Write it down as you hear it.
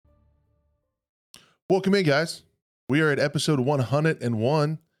Welcome in, guys. We are at episode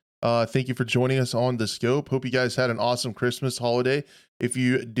 101. Thank you for joining us on The Scope. Hope you guys had an awesome Christmas holiday. If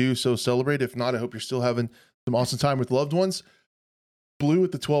you do so, celebrate. If not, I hope you're still having some awesome time with loved ones. Blue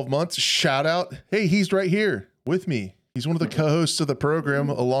with the 12 months. Shout out. Hey, he's right here with me. He's one of the co-hosts of the program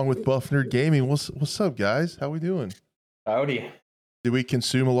along with Buff Nerd Gaming. What's up, guys? How we doing? Howdy. Did we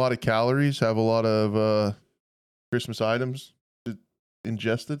consume a lot of calories? Have a lot of Christmas items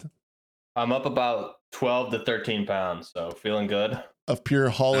ingested? I'm up about 12 to 13 pounds, so feeling good. Of pure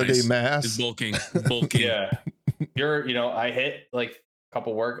holiday Nice. mass. It's bulking. Yeah. I hit like a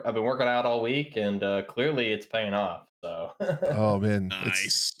couple I've been working out all week and clearly it's paying off. So Oh man.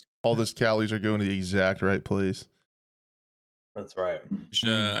 Nice. All those calories are going to the exact right place. That's right.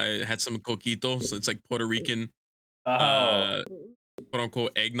 I had some coquito, so it's like Puerto Rican, Oh, quote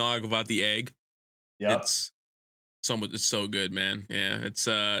unquote eggnog without the egg. yep. It's so good, man. Yeah, it's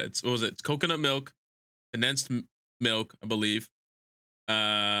what was it? It's coconut milk, condensed milk, I believe.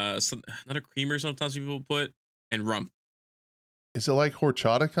 Another creamer sometimes people put, and rum. Is it like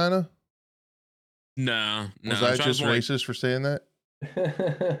horchata kind of? No. Was I just racist for saying that?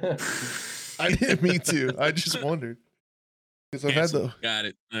 I didn't mean to. I just wondered. Because I've had got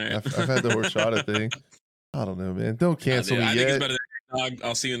it. All right. I've had the horchata thing. I don't know, man. Don't cancel me I yet. think it's better than eggnog.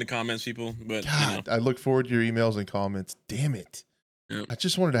 I'll see you in the comments, people. But God, I look forward to your emails and comments. Damn it. Yep. I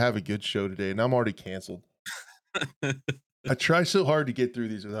just wanted to have a good show today, and I'm already canceled. I try so hard to get through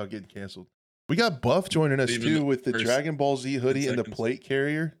these without getting canceled. We got Buff joining us too with the Dragon Ball Z hoodie and the plate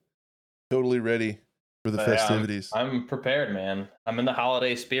carrier. Totally ready for the festivities. I'm prepared, man. I'm in the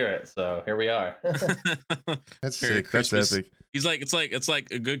holiday spirit, so here we are. That's sick. That's epic. He's like, it's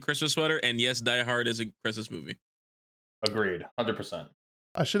like a good Christmas sweater, and yes, Die Hard is a Christmas movie. Agreed, 100%.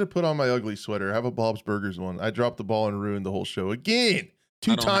 I should have put on my ugly sweater. I have a Bob's Burgers one. I dropped the ball and ruined the whole show again.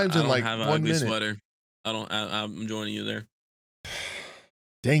 Two times in like 1 minute. Sweater. I'm joining you there.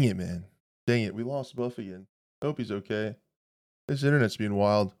 Dang it, man. Dang it. We lost Buff again. Hope he's okay. This internet's being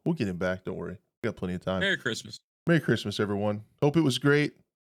wild. We'll get him back. Don't worry. We got plenty of time. Merry Christmas. Merry Christmas, everyone. Hope it was great.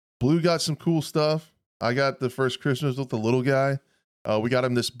 Blue got some cool stuff. I got the first Christmas with the little guy. We got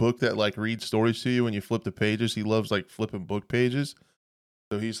him this book that like reads stories to you when you flip the pages. He loves like flipping book pages.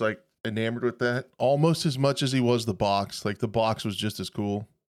 So he's like enamored with that almost as much as he was the box. Like the box was just as cool.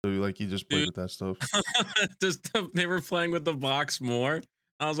 So like he just played with that stuff. They were playing with the box more.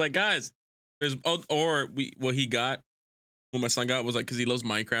 I was like, guys, what he got, what my son got was like, because he loves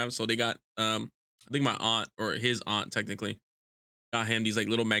Minecraft. So they got, I think my aunt or his aunt technically got him these like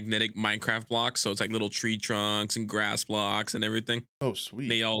little magnetic Minecraft blocks. So it's like little tree trunks and grass blocks and everything. Oh, sweet.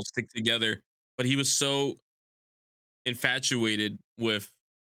 They all stick together. But he was so infatuated with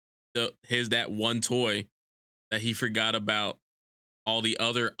that one toy that he forgot about all the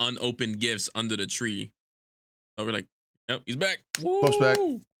other unopened gifts under the tree. So we're like, yep, he's back. Buff's back.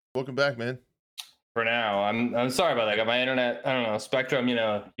 Welcome back, man. For now, I'm sorry about that. I got my internet. I don't know, Spectrum.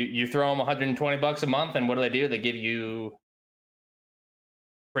 You throw them $120 a month, and what do? They give you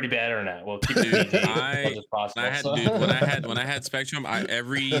pretty bad internet. Well, keep it easy as much as possible. When I had Spectrum,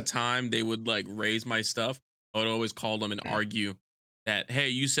 every time they would like raise my stuff, I would always call them and argue that, hey,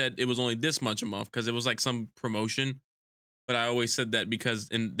 you said it was only this much a month because it was like some promotion. But I always said that because,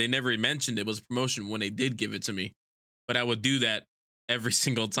 and they never mentioned it was a promotion when they did give it to me. But I would do that every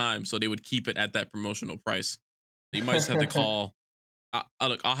single time, so they would keep it at that promotional price. You might just have to call.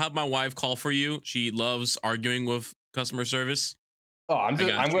 Look, I'll have my wife call for you. She loves arguing with customer service. Oh, I'm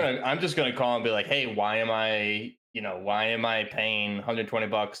just gonna call and be like, hey, why am I paying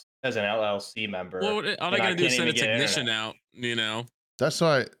 $120 as an LLC member? Well, all I gotta do is send a technician out. That's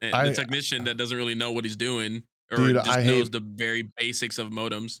why the technician that doesn't really know what he's doing. Or dude, just knows the very basics of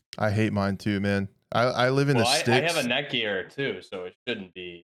modems. I hate mine too, man. I live in the sticks. I have a Netgear too, so it shouldn't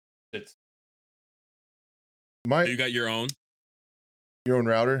be. You got your own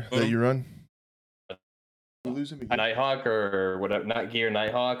router that you run? Nighthawk or whatever, Netgear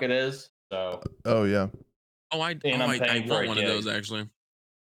Nighthawk it is. So. Oh yeah. I want one of those actually.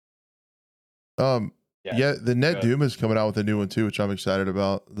 Yeah, the Net Doom is coming out with a new one too, which I'm excited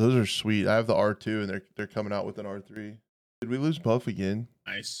about. Those are sweet. I have the R2 and they're coming out with an R3. Did we lose Buff again?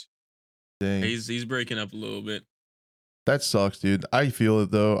 Nice. Dang. He's breaking up a little bit. That sucks, dude. I feel it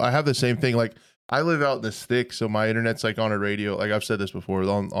though. I have the same thing. Like I live out in the sticks, so my internet's like on a radio. Like I've said this before,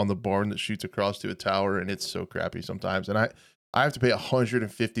 on the barn that shoots across to a tower, and it's so crappy sometimes. And I have to pay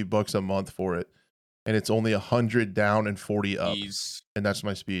 $150 a month for it, and it's only 100 down and 40 up, and that's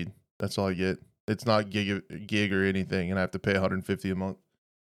my speed. That's all I get. It's not gig or anything, and I have to pay $150 a month.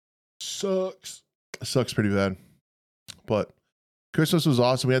 Sucks pretty bad. But Christmas was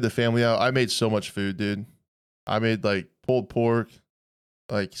awesome. We had the family out. I made so much food, dude. I made like pulled pork,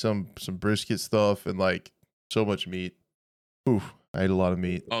 like some brisket stuff, and like so much meat. Ooh, I ate a lot of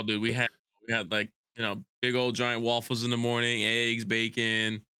meat. Oh, dude, we had like big old giant waffles in the morning, eggs,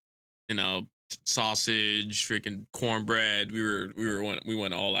 bacon, sausage, freaking cornbread. We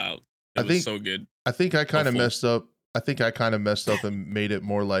went all out. It I was think so good. I think I So kind of full. messed up. I think I kind of messed up and made it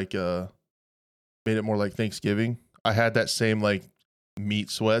more like Thanksgiving. I had that same like meat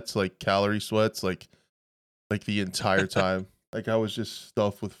sweats, like calorie sweats, like the entire time. Like I was just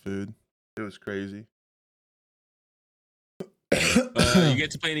stuffed with food. It was crazy. You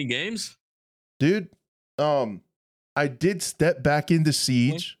get to play any games? Dude, I did step back into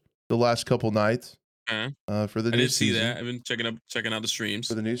Siege the last couple nights for the I new did see season. that. I've been checking out the streams.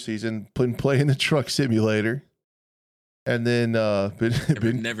 For the new season, been playing the truck simulator. And then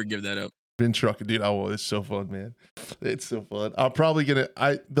Never give that up. been trucking, dude. Oh, it's so fun, man. It's so fun. I'm probably gonna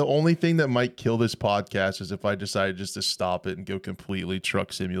the only thing that might kill this podcast is if I decide just to stop it and go completely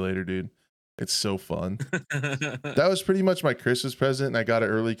truck simulator, dude. It's so fun. That was pretty much my Christmas present, and I got it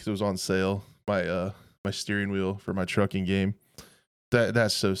early because it was on sale. My steering wheel for my trucking game.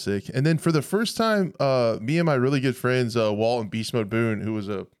 That's so sick. And then for the first time, me and my really good friends, Walt and Beast Mode Boone, who was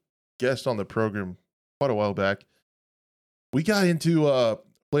a guest on the program quite a while back, we got into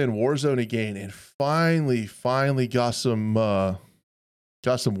playing Warzone again, and finally got some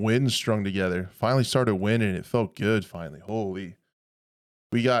wins strung together. Finally started winning. It felt good. Finally, holy.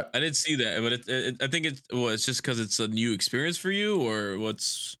 I didn't see that, but I think it's just because it's a new experience for you, or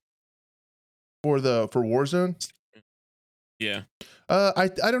what's for Warzone. Yeah. I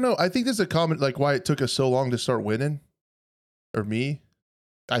don't know. I think there's a comment like why it took us so long to start winning, or me.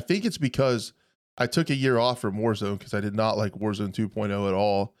 I think it's because I took a year off from Warzone because I did not like Warzone 2.0 at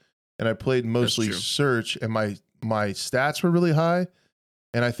all, and I played mostly search, and my stats were really high,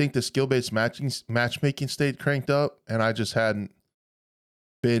 and I think the skill-based matchmaking stayed cranked up, and I just hadn't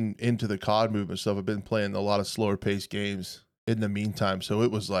been into the COD movement stuff. I've been playing a lot of slower paced games in the meantime, so it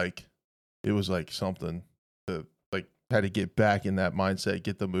was like something to like had to get back in that mindset,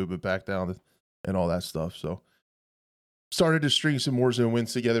 get the movement back down, and all that stuff. So started to string some Warzone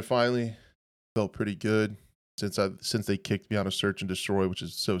wins together finally. Felt pretty good since they kicked me out of Search and Destroy, which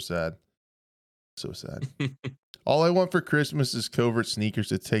is so sad. So sad. All I want for Christmas is covert sneakers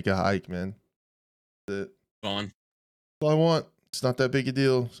to take a hike, man. That's it. Gone. All I want. It's not that big a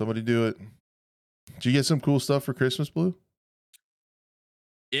deal. Somebody do it. Did you get some cool stuff for Christmas, Blue?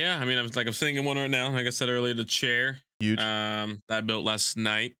 Yeah, I mean, I'm sitting in one right now. Like I said earlier, the chair. Huge. That I built last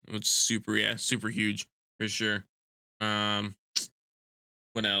night. It's super huge for sure. What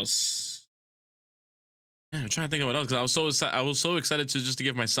else? Yeah, I'm trying to think of what else because I was so excited to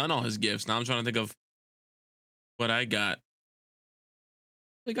give my son all his gifts. Now I'm trying to think of what I got.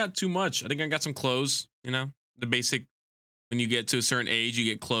 I got too much. I think I got some clothes. The basic. When you get to a certain age, you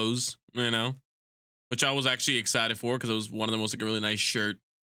get clothes. Which I was actually excited for because it was one of them was like a really nice shirt.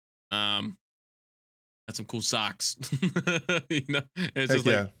 Had some cool socks. It's just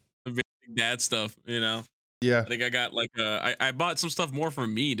like the basic dad stuff. Yeah. I think I got like I bought some stuff more for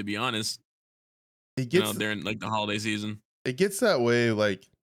me, to be honest. It gets during like the holiday season. It gets that way. Like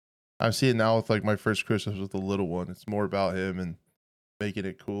I'm seeing now with like my first Christmas with the little one. It's more about him and making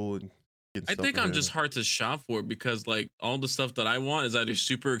it cool and. I think I'm just hard to shop for because like all the stuff that I want is either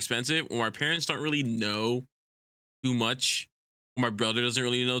super expensive or my parents don't really know too much. Or my brother doesn't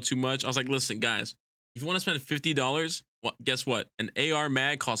really know too much. I was like, listen, guys, if you want to spend $50, well, guess what? An AR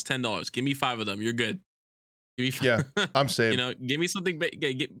mag costs $10. Give me 5 of them. You're good. Give me 5. Yeah, I'm saying. Give me something.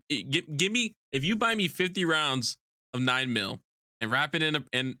 Give me if you buy me 50 rounds of 9mm and wrap it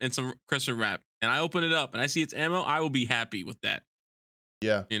in some Christmas wrap, and I open it up and I see it's ammo, I will be happy with that.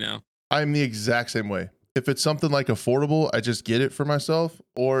 Yeah. I'm the exact same way. If it's something like affordable, I just get it for myself.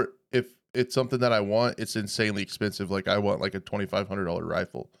 Or if it's something that I want, it's insanely expensive. Like I want like a $2,500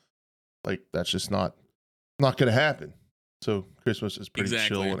 rifle. Like that's just not going to happen. So Christmas is pretty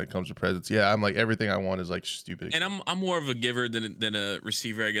chill when it comes to presents. Yeah, I'm like everything I want is like stupid. And I'm more of a giver than a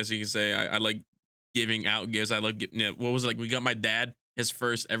receiver, I guess you can say. I like giving out gifts. I love what was it like? We got my dad his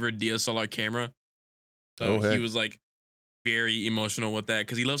first ever DSLR camera. So he was like very emotional with that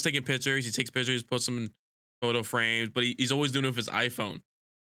because he loves taking pictures. He takes pictures, puts them in photo frames, but he's always doing it with his iPhone.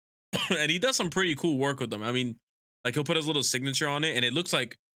 And he does some pretty cool work with them. I mean, like he'll put his little signature on it and it looks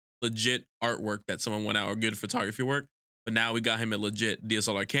like legit artwork that someone went out or good photography work. But now we got him a legit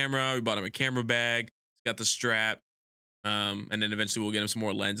DSLR camera. We bought him a camera bag. He's got the strap. And then eventually we'll get him some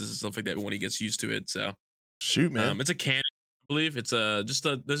more lenses and stuff like that when he gets used to it. So shoot, man. It's a Canon, I believe. It's this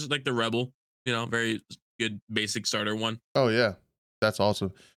is like the Rebel, very good basic starter one. Oh yeah. That's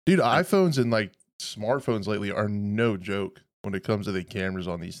awesome. Dude, Like, iPhones and like smartphones lately are no joke when it comes to the cameras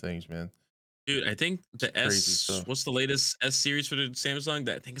on these things, man. dude, I think It's the crazy S, stuff. what's the latest S series for the Samsung?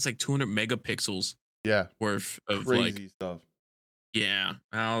 That I think it's like 200 megapixels Yeah, worth of like, crazy stuff. yeah,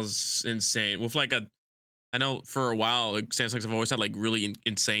 that was insane. With like I know for a while, like Samsungs have always had like really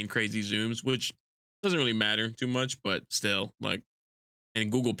insane, crazy zooms, which doesn't really matter too much, but still, like,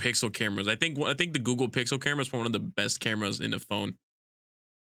 and Google Pixel cameras. I think the Google Pixel camera is one of the best cameras in the phone,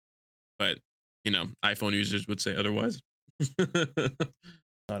 but iPhone users would say otherwise. Not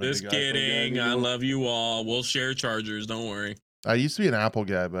a big Just iPhone guy kidding. I anymore. love you all. We'll share chargers. Don't worry. I used to be an Apple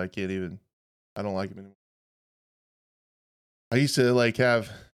guy, but I don't like them anymore. I used to like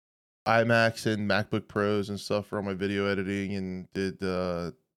have iMacs and MacBook Pros and stuff for all my video editing and did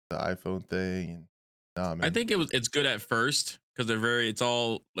the iPhone thing. And nah, I man. think it's good at first because it's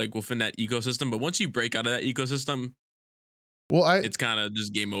all like within that ecosystem. But once you break out of that ecosystem, Well, it's kind of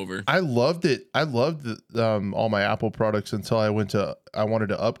just game over. I loved it. I loved all my Apple products until I wanted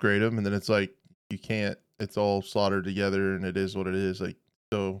to upgrade them, and then it's like you can't. It's all soldered together, and it is what it is. Like,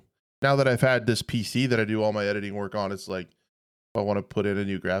 so now that I've had this PC that I do all my editing work on, it's like if I want to put in a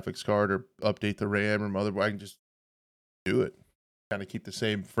new graphics card or update the RAM or motherboard, I can just do it. Kind of keep the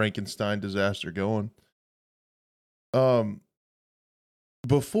same Frankenstein disaster going.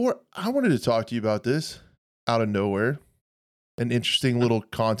 Before I wanted to talk to you about this out of nowhere, an interesting little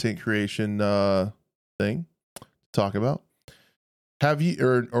content creation thing to talk about. Have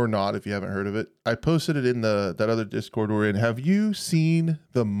you or not if you haven't heard of it? I posted it in that other Discord we're in. Have you seen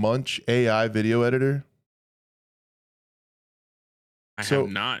the Munch AI video editor? I have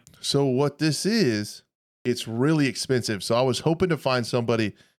not. So what this is, it's really expensive. So I was hoping to find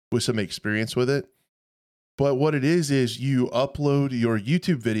somebody with some experience with it. But what it is you upload your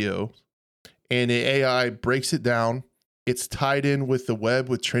YouTube video and the AI breaks it down. It's tied in with the web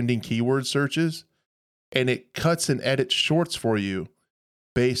with trending keyword searches, and it cuts and edits shorts for you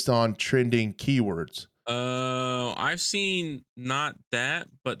based on trending keywords. I've seen not that,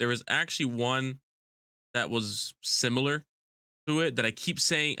 but there was actually one that was similar to it that I keep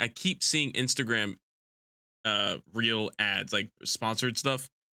seeing Instagram reel ads, like sponsored stuff.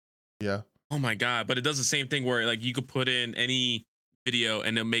 Yeah. Oh my god, but it does the same thing where like you could put in any video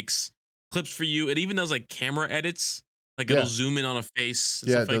and it makes clips for you. It even does like camera edits. Like it'll zoom in on a face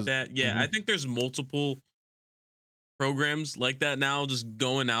and Yeah, stuff it like does. that. Yeah, I think there's multiple programs like that now just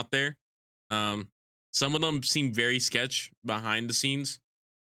going out there. Some of them seem very sketch behind the scenes.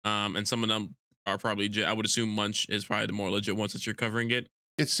 And some of them are probably I would assume Munch is probably the more legit ones that you're covering it.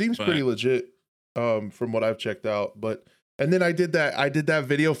 It seems But pretty legit from what I've checked out. But and then I did that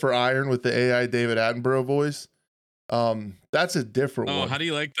video for Iron with the AI David Attenborough voice. That's a different one. how do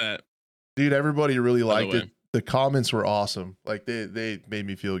you like that? Dude, everybody really liked way. it. The comments were awesome. Like they made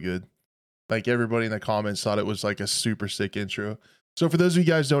me feel good. Like everybody in the comments thought it was like a super sick intro. So for those of you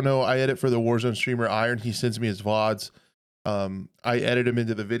guys who don't know, I edit for the Warzone streamer Iron. He sends me his VODs. I edit him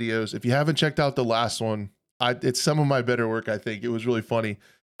into the videos. If you haven't checked out the last one, it's some of my better work. I think it was really funny.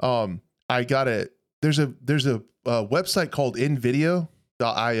 I got it. There's a website called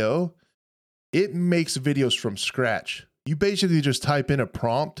invideo.io. It makes videos from scratch. You basically just type in a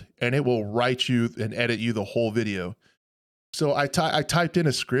prompt and it will write you and edit you the whole video. So I typed in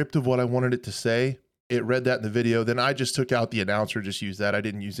a script of what I wanted it to say. It read that in the video. Then I just took out the announcer, just used that. I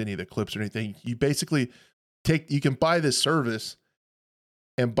didn't use any of the clips or anything. You basically you can buy this service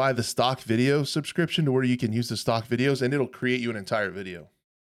and buy the stock video subscription to where you can use the stock videos and it'll create you an entire video.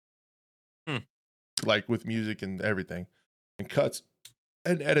 Like with music and everything and cuts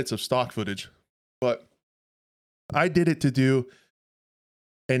and edits of stock footage. But I did it to do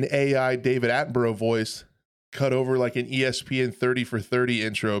an AI David Attenborough voice cut over like an ESPN 30 for 30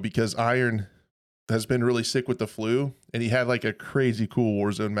 intro because Iron has been really sick with the flu and he had like a crazy cool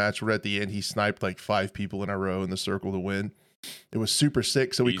Warzone match where at the end he sniped like 5 people in a row in the circle to win. It was super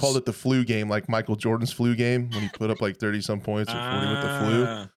sick. So we called it the flu game, like Michael Jordan's flu game when he put up like 30 some points or 40 with the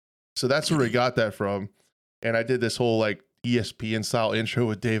flu. So that's where we got that from. And I did this whole like ESPN style intro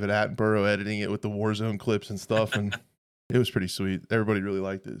with David Attenborough editing it with the Warzone clips and stuff. And it was pretty sweet. Everybody really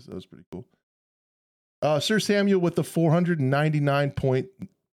liked it. So it was pretty cool. Sir Samuel with the 499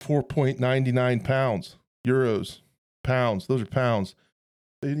 pounds, euros, pounds. Those are pounds.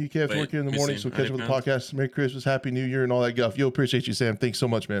 You can't work here in the morning, so catch up with the podcast. Merry Christmas, Happy New Year, and all that guff. Yo, appreciate you, Sam. Thanks so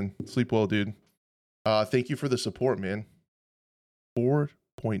much, man. Sleep well, dude. Thank you for the support, man.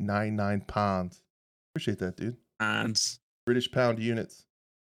 4.99 pounds. Appreciate that, dude. Pounds. British pound units.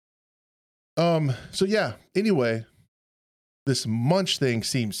 So yeah, anyway, this Munch thing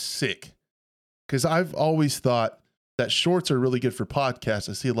seems sick. Because I've always thought that shorts are really good for podcasts.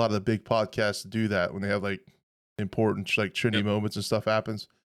 I see a lot of the big podcasts do that when they have like important like trendy moments and stuff happens.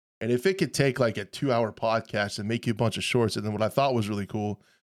 And if it could take like a 2-hour podcast and make you a bunch of shorts, and then what I thought was really cool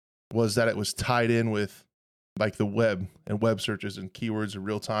was that it was tied in with like the web and web searches and keywords in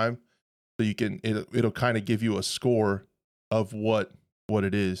real time. So you can, it'll kind of give you a score of what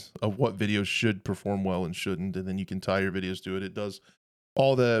it is, of what videos should perform well and shouldn't. And then you can tie your videos to it. It does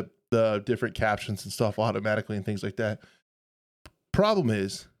all the different captions and stuff automatically and things like that. Problem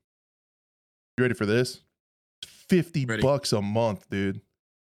is, you ready for this? $50 a month, dude.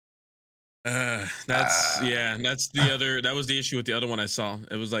 That's that was the issue with the other one I saw.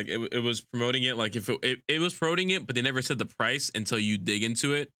 It was like it was promoting it like if it was promoting it, but they never said the price until you dig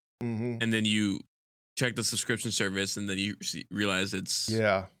into it, and then you check the subscription service, and then you realize it's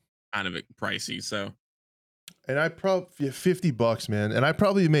kind of pricey. So, and I probably $50, man, and I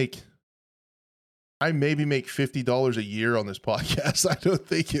maybe make $50 a year on this podcast. I don't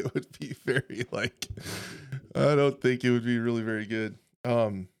think it would be very I don't think it would be really very good.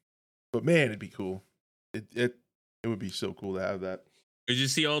 But man, it'd be cool. It would be so cool to have that. Did you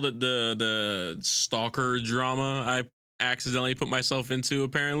see all the stalker drama I accidentally put myself into?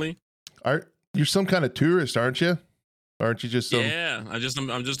 Apparently, you're some kind of tourist, aren't you? Aren't you just some? Yeah, I'm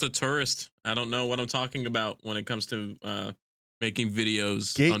just a tourist. I don't know what I'm talking about when it comes to making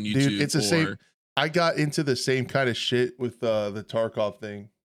videos on YouTube. Dude, it's the same. I got into the same kind of shit with the Tarkov thing.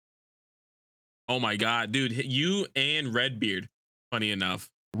 Oh my god, dude! You and Redbeard. Funny enough.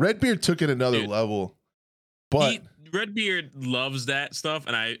 Redbeard took it another level, but Redbeard loves that stuff,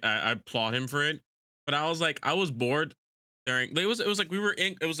 and I applaud him for it. But I was bored during it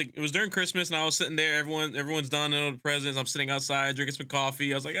was during Christmas, and I was sitting there. Everyone's done all the presents. I'm sitting outside drinking some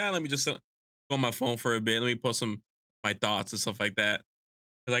coffee. I was like, let me just go on my phone for a bit. Let me post my thoughts and stuff like that.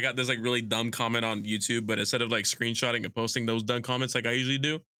 Because I got this like really dumb comment on YouTube, but instead of like screenshotting and posting those dumb comments like I usually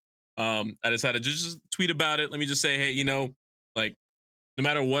do, I decided to just tweet about it. Let me just say, hey, like, no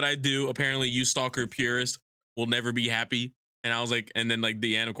matter what I do, apparently you stalker purist will never be happy. And I was like, and then like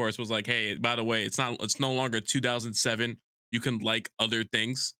the end, of course, was like, hey, by the way, it's no longer 2007. You can like other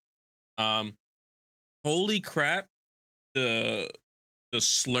things. Holy crap. The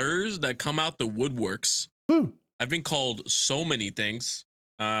slurs that come out the woodworks. Woo. I've been called so many things.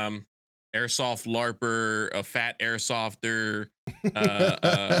 Airsoft LARPer, a fat airsofter.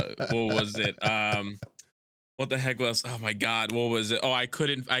 What was it? What the heck was? Oh my god, what was it? Oh, I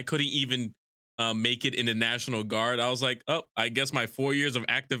couldn't even make it in the National Guard. I was like, oh, I guess my 4 years of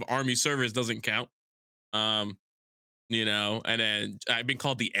active Army service doesn't count. And then I've been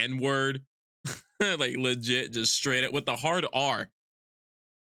called the N-word, like legit, just straight up with the hard R.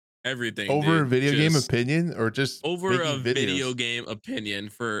 Everything over dude. A video game opinion, or just over a video game opinion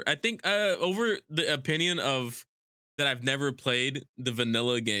for I think over the opinion of that I've never played the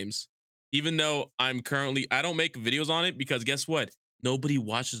vanilla games. Even though I don't make videos on it because guess what? Nobody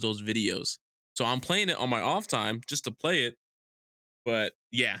watches those videos. So I'm playing it on my off time just to play it. But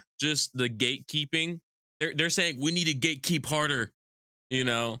yeah, just the gatekeeping. They're saying we need to gatekeep harder,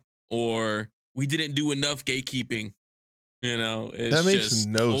 or we didn't do enough gatekeeping. It's that makes just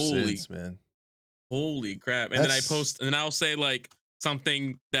no sense, man. Holy crap. And then I post and I'll say like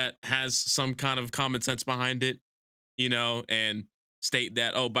something that has some kind of common sense behind it, and state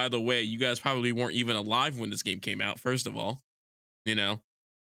that, oh, by the way, you guys probably weren't even alive when this game came out, first of all, and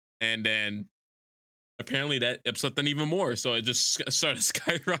then apparently that upset them even more. So it just started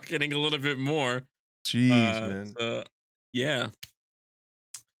skyrocketing a little bit more. Jeez, man. Yeah.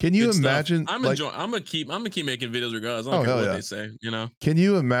 Can you imagine? I'm gonna keep making videos regardless. I don't care what they say, Can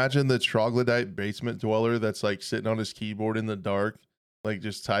you imagine the troglodyte basement dweller that's like sitting on his keyboard in the dark, like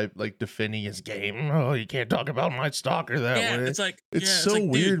just defending his game? Oh, you can't talk about my stalker that way. It's so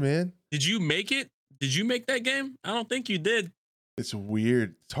weird, dude, man. Did you make it? Did you make that game? I don't think you did. It's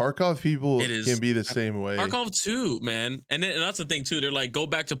weird. Tarkov people can be the same way. Tarkov 2, man. And that's the thing too. They're like, go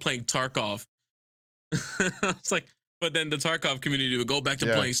back to playing Tarkov. It's like, but then the Tarkov community would go back to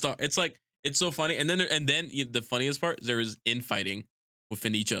playing Star. It's like, it's so funny. And then the funniest part is there is infighting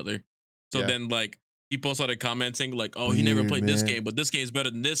within each other. So then like people started commenting like, oh, he never played this game, but this game is better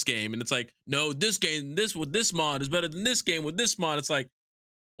than this game. And it's like, no, this game, with this mod is better than this game with this mod. It's like,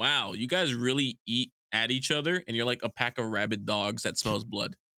 wow, you guys really eat at each other and you're like a pack of rabid dogs that smells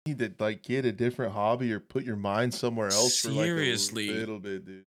blood. You need to like get a different hobby or put your mind somewhere else. Seriously. For like a little bit,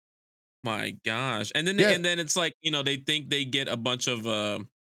 dude. My gosh. And then it's like, they think they get a bunch of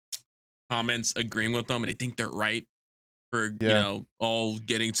comments agreeing with them and they think they're right for all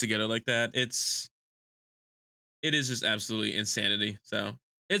getting together like that. It is just absolutely insanity. So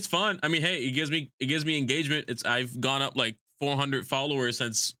It's fun. I mean, hey, it gives me engagement. I've gone up like 400 followers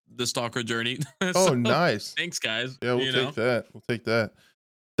since the stalker journey. So Oh, nice. thanks, guys. Yeah, we'll You take know, that. We'll take that.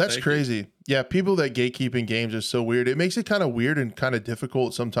 That's thank you. crazy. Yeah, people that gatekeep in games is so weird. It makes it kind of weird and kind of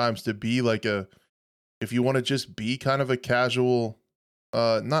difficult sometimes to be like if you want to just be kind of a casual,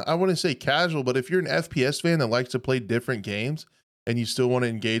 not, I wouldn't say casual, but if you're an FPS fan that likes to play different games and you still want to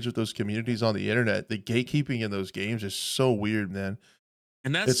engage with those communities on the internet, the gatekeeping in those games is so weird, man.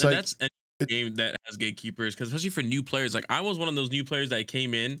 It's like, That's a it, game that has gatekeepers because especially for new players. Like I was one of those new players that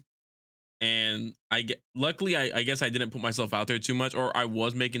came in and luckily I guess I didn't put myself out there too much, or I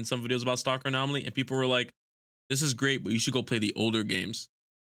was making some videos about Stalker Anomaly and people were like, this is great, but you should go play the older games.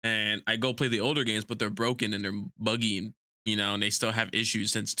 And I go play the older games, but they're broken and they're buggy and and they still have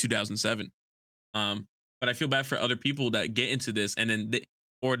issues since 2007. But I feel bad for other people that get into this and then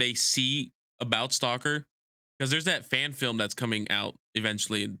they see about Stalker because there's that fan film that's coming out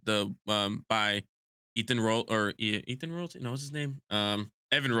eventually, the by Ethan Royalty, no, what's his name?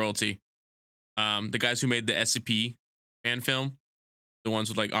 Evan Royalty. The guys who made the SCP fan film, the ones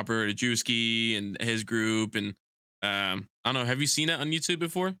with like Operator Drewski and his group, and I don't know, have you seen that on YouTube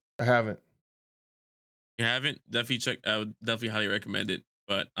before? I haven't. You haven't? Definitely check. I would definitely highly recommend it.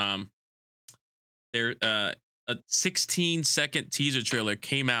 But there a 16-second teaser trailer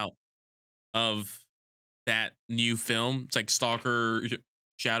came out of that new film. It's like Stalker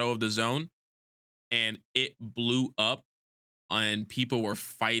Shadow of the Zone, and it blew up and people were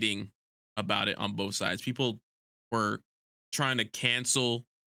fighting about it on both sides. People were trying to cancel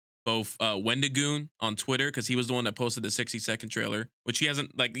both Wendigoon on Twitter because he was the one that posted the 60-second trailer, which he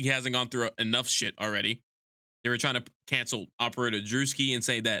hasn't gone through enough shit already. They were trying to cancel Operator Drewski and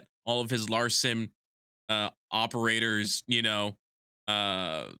say that all of his Larsim operators,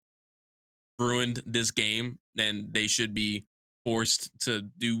 uh, ruined this game, and they should be forced to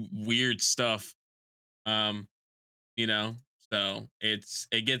do weird stuff. Um, you know, so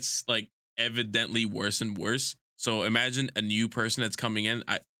it gets like evidently worse and worse. So imagine a new person that's coming in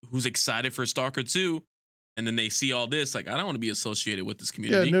who's excited for Stalker 2, and then they see all this, like, I don't want to be associated with this Yeah,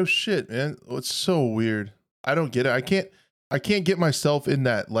 community. no shit, man. Oh, it's so weird. I don't get it. I can't get myself in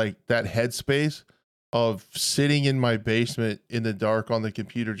that that headspace of sitting in my basement in the dark on the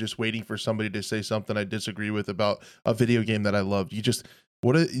computer just waiting for somebody to say something I disagree with about a video game that I loved.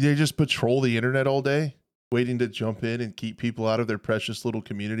 They just patrol the internet all day waiting to jump in and keep people out of their precious little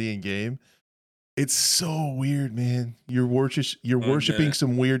community and game. It's so weird, man. You're worshiping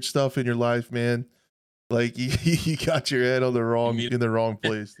some weird stuff in your life, man. Like you got your head on the You in the wrong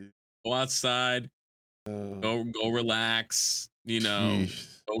place, dude. go outside, Uh, go relax,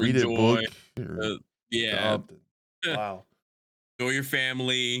 Jeez. go Read a enjoy. book or Uh, yeah, something. Wow. go your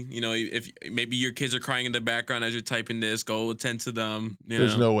family. If maybe your kids are crying in the background as you're typing this, go attend to them.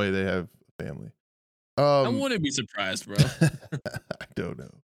 There's no way they have a family. I wouldn't be surprised, bro. I don't know.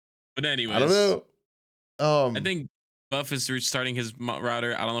 But I don't anyways, know. I think Buff is restarting his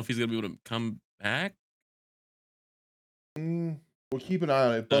router. I don't know if he's gonna be able to come back. We'll keep an eye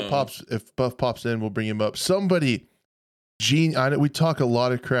on it. So, If Buff pops in, we'll bring him up. I know we talk a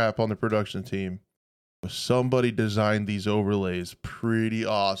lot of crap on the production team. But somebody designed these overlays pretty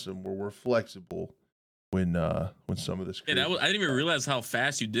awesome where we're flexible when some of this yeah, crazy I didn't even realize how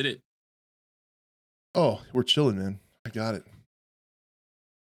fast you did it. Oh, we're chilling, man. I got it.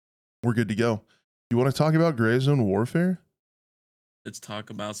 We're good to go. You want to talk about Gray Zone Warfare? Let's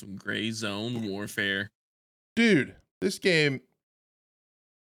talk about some gray zone warfare. Dude, this game,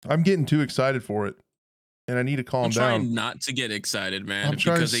 I'm getting too excited for it. And I need to calm I'm trying down. not to get excited, man, I'm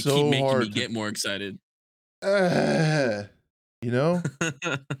trying because they keep so making me hard get more excited. you know?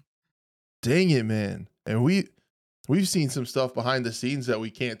 Dang it, man. And we've seen some stuff behind the scenes that we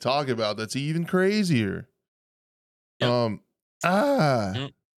can't talk about that's even crazier. Yep.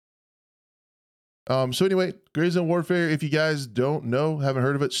 Yep. So anyway, Gray Zone Warfare, if you guys don't know, haven't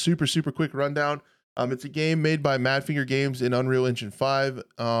heard of it, super quick rundown. It's a game made by Madfinger Games in Unreal Engine 5.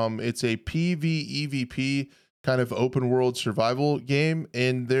 It's a PvEvP kind of open world survival game,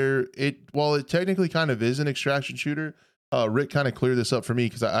 and while it technically kind of is an extraction shooter, Rick kind of cleared this up for me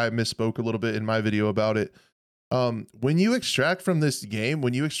because I misspoke a little bit in my video about it. When you extract from this game,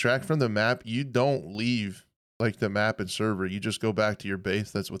 when you extract from the map, you don't leave like the map and server. You just go back to your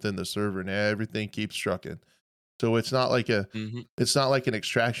base that's within the server, and everything keeps trucking. So it's not like it's not like an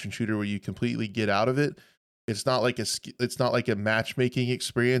extraction shooter where you completely get out of it. It's not like a matchmaking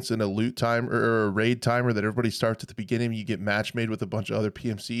experience and a loot timer or a raid timer that everybody starts at the beginning. You get match made with a bunch of other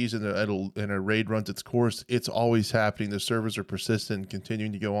PMCs and a raid runs its course. It's always happening. The servers are persistent,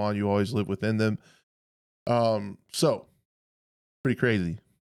 continuing to go on. You always live within them. So pretty crazy.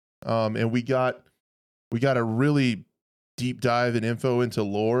 And we got a really deep dive and info into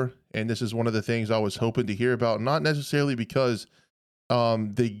lore, and this is one of the things I was hoping to hear about, not necessarily because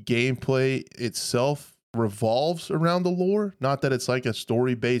the gameplay itself revolves around the lore, not that it's like a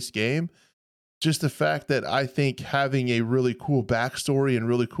story based game, just the fact that I think having a really cool backstory and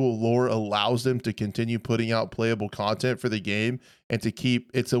really cool lore allows them to continue putting out playable content for the game, and to keep,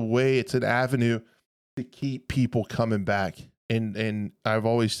 it's an avenue to keep people coming back. And I've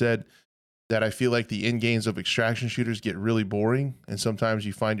always said that I feel like the end games of extraction shooters get really boring, and sometimes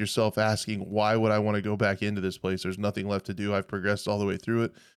you find yourself asking, why would I want to go back into this place? There's nothing left to do. I've progressed all the way through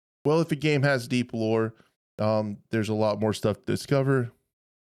it. Well, if a game has deep lore, there's a lot more stuff to discover.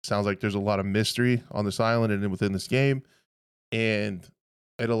 Sounds like there's a lot of mystery on this island and within this game, and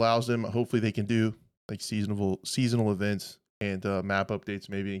it allows them, hopefully they can do like seasonal events and map updates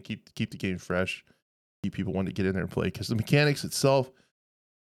maybe, and keep the game fresh, keep people wanting to get in there and play, because the mechanics itself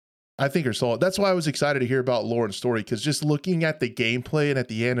I think are solid. That's why I was excited to hear about lore and story, because just looking at the gameplay and at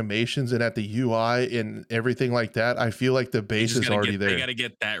the animations and at the UI and everything like that, I feel like the base is already there. They got to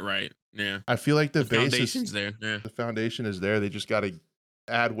get that right. Yeah. I feel like the base foundation's there. Yeah. The foundation is there. They just got to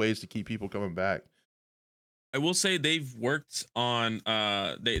add ways to keep people coming back. I will say they've worked on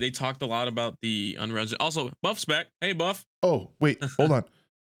they talked a lot about the Unreal. Also, Buff's back. Hey Buff. Oh, wait, hold on.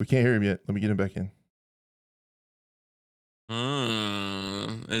 We can't hear him yet. Let me get him back in.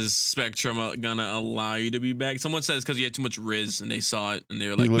 Is Spectrum gonna allow you to be back? Someone says because you had too much Riz and they saw it and they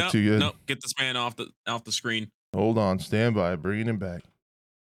were like, no, get this man off the screen. Hold on, stand by, bringing him back.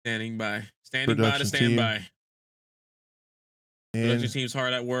 Standing by to stand team. by. Production team's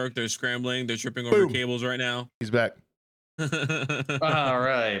hard at work. They're scrambling. They're tripping over cables right now. He's back. All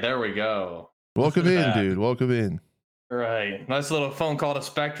right, there we go. Welcome in, dude. Welcome in. Right, nice little phone call to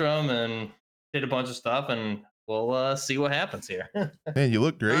Spectrum and did a bunch of stuff, and we'll see what happens here. Man, you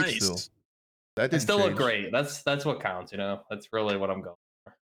look great still. That didn't look great. That's what counts, you know. That's really what I'm going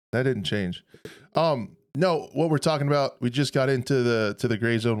for. That didn't change. No, what we're talking about, we just got into the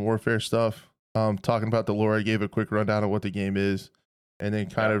gray zone warfare stuff. Talking about the lore. I gave a quick rundown of what the game is, and then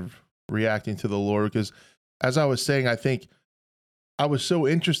kind of reacting to the lore, because as I was saying, I think I was so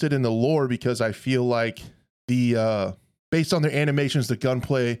interested in the lore because I feel like the based on their animations, the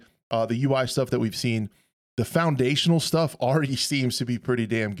gunplay, the UI stuff that we've seen, the foundational stuff already seems to be pretty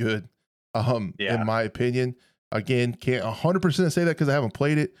damn good. In my opinion. Again, can't 100% say that because I haven't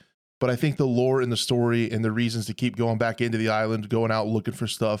played it, but I think the lore and the story and the reasons to keep going back into the island, going out looking for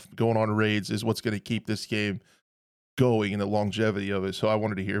stuff, going on raids is what's going to keep this game going and the longevity of it. So I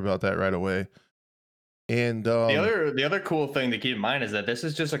wanted to hear about that right away. And the other cool thing to keep in mind is that this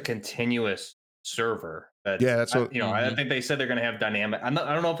is just a continuous server. That's what, I think they said they're going to have dynamic. I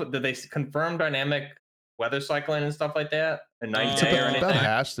don't know if did they confirm dynamic weather cycling and stuff like that, and night day or anything. That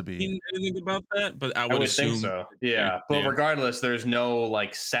has to be anything about that, but I would assume think so. Yeah, but regardless, there's no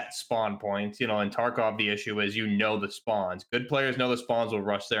like set spawn points. You know, in Tarkov, the issue is the spawns. Good players know the spawns will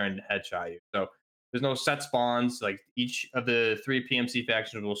rush there and headshot you. So there's no set spawns. Like each of the 3 PMC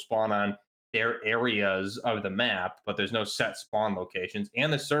factions will spawn on their areas of the map, but there's no set spawn locations.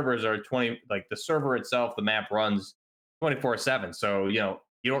 And the servers are the server itself, the map runs 24/7. So you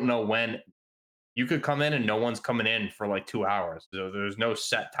don't know when. You could come in and no one's coming in for like 2 hours. So there's no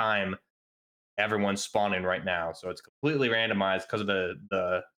set time everyone's spawning right now. So it's completely randomized because of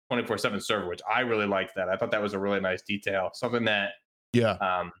the 24/7 server, which I really liked that. I thought that was a really nice detail. Something that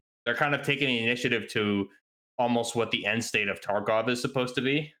they're kind of taking the initiative to almost what the end state of Tarkov is supposed to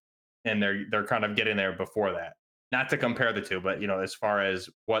be. And they're kind of getting there before that. Not to compare the two, but as far as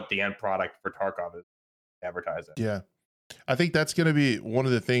what the end product for Tarkov is advertising. Yeah. I think that's going to be one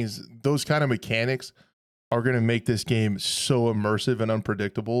of the things. Those kind of mechanics are going to make this game so immersive and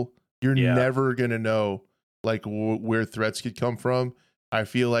unpredictable. You're never going to know like where threats could come from. I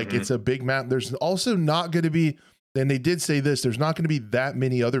feel like it's a big map. There's also not going to be, and they did say this, there's not going to be that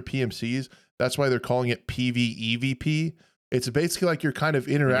many other PMCs. That's why they're calling it PvEVP. It's basically like you're kind of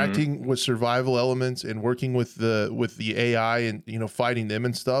interacting with survival elements and working with the AI and fighting them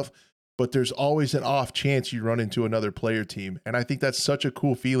and stuff. But there's always an off chance you run into another player team. And I think that's such a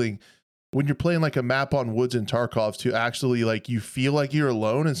cool feeling when you're playing like a map on woods in Tarkov, to actually like, you feel like you're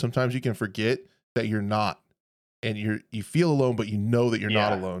alone, and sometimes you can forget that you're not, and you feel alone, but you know that you're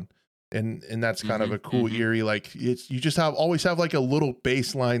not alone. And that's kind of a cool, eerie, like you just always have like a little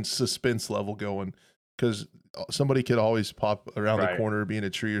baseline suspense level going, because somebody could always pop around the corner, be in a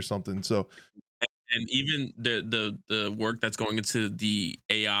tree or something. So, and even the work that's going into the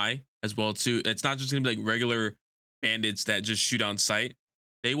AI as well too. It's not just gonna be like regular bandits that just shoot on sight.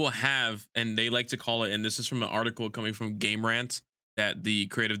 They will have, and they like to call it, and this is from an article coming from Game Rant, that the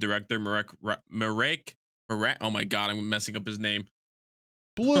creative director Marek, oh my god, I'm messing up his name.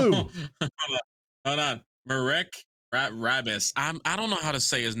 Blue. Hold on. Marek Rabis. I don't know how to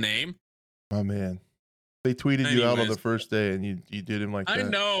say his name. Oh man. They tweeted you out on the Anyways, first day and you did him like I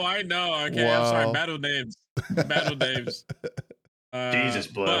that. know. Okay, I'm sorry. Wow. Bad with names. Bad with names. Jesus,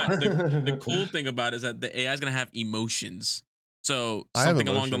 Blue. But the cool thing about it is that the AI is gonna have emotions. So I have something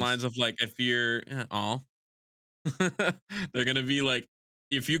along the emotions. lines of like if you're they're gonna be like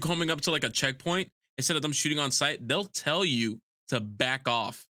if you're coming up to like a checkpoint, instead of them shooting on sight, they'll tell you to back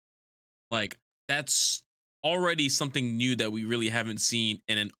off. Like that's already something new that we really haven't seen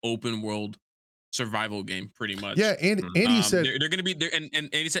in an open world survival game, pretty Yeah, much. and he said They're gonna be there, and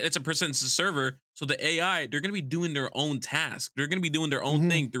he said it's a person's server, so the AI they're gonna be doing their own task. They're gonna be doing their own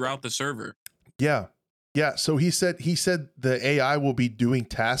thing throughout the server. yeah. Yeah, so he said the AI will be doing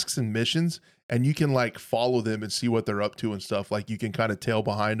tasks and missions and you can like follow them and see what they're up to and stuff. Like you can kind of tail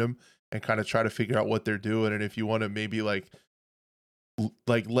behind them and kind of try to figure out what they're doing, and if you want to maybe like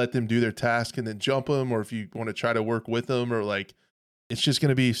let them do their task and then jump them, or if you want to try to work with them, or like it's just going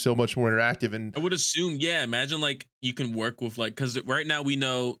to be so much more interactive. And I would assume, yeah. Imagine like you can work with like because right now we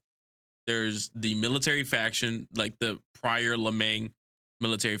know there's the military faction, like the prior Lemang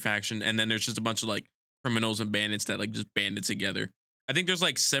military faction, and then there's just a bunch of like criminals and bandits that like just banded together. I think there's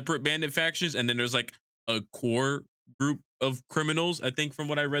like separate bandit factions, and then there's like a core group of criminals. I think from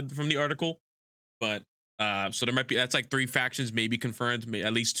what I read from the article, but so there might be that's like 3 factions, maybe confirmed,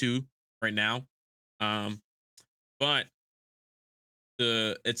 at least 2 right now. Um, but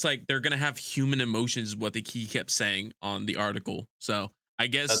it's like they're gonna have human emotions, is what he kept saying on the article. So I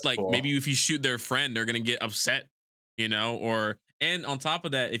guess That's like cool. maybe if you shoot their friend, they're gonna get upset, or and on top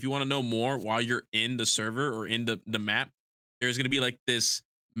of that, if you want to know more while you're in the server or in the map, there's gonna be like this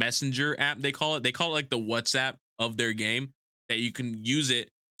messenger app they call it. They call it like the WhatsApp of their game that you can use it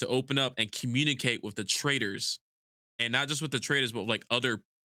to open up and communicate with the traders, and not just with the traders, but like other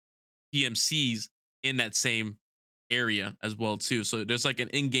PMCs in that same area as well too. So there's like an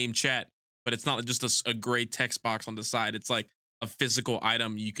in-game chat, but it's not just a gray text box on the side. It's like a physical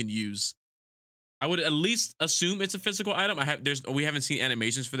item you can use. I would at least assume it's a physical item. We haven't seen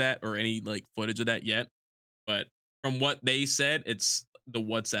animations for that or any like footage of that yet, but from what they said, it's the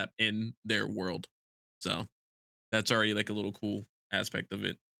WhatsApp in their world. So that's already like a little cool aspect of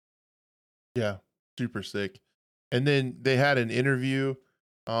it. yeah, super sick. And then they had an interview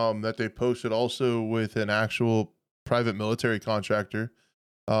that they posted also with an actual private military contractor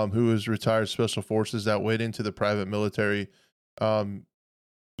who was retired special forces that went into the private military um,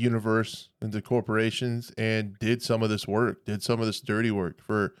 universe, into corporations, and did some of this work, did some of this dirty work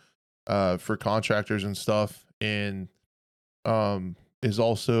for contractors and stuff, and is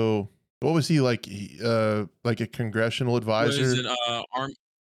also, what was he like a congressional Was advisor it arm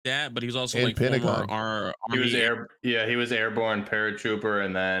that, but he was also and like former Pentagon. our He was army. he was airborne paratrooper,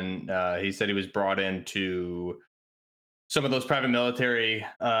 and then he said he was brought into some of those private military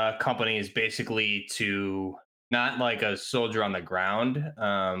companies, basically to not like a soldier on the ground,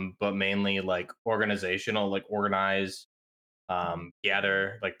 but mainly like organizational, like organize,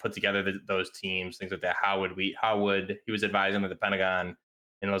 gather, like put together those teams, things like that. How would he was advising the Pentagon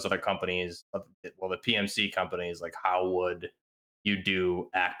and those other companies, well, the PMC companies, like how would you do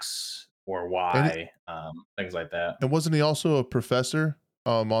X or And Y, things like that. and wasn't he also a professor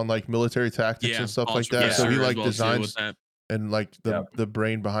on like military tactics Yeah, and stuff like college that? So Yeah. he professor as like well too with designs that. and like Yep. the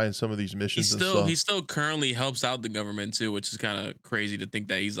brain behind some of these missions and He stuff. still currently helps out the government too, which is kind of crazy to think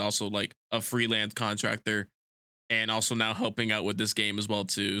that he's also like a freelance contractor and also now helping out with this game as well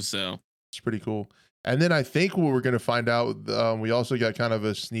too. So It's pretty cool. And then I think what we're going to find out, we also got kind of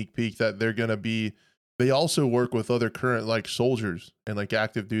a sneak peek that they also work with other current like soldiers and like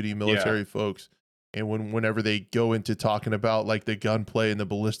active duty military folks. And whenever they go into talking about like the gunplay and the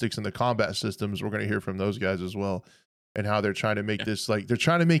ballistics and the combat systems, we're going to hear from those guys as well, and how they're trying to make yeah. this, like they're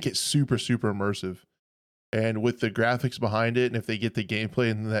trying to make it super, super immersive. And with the graphics behind it, and if they get the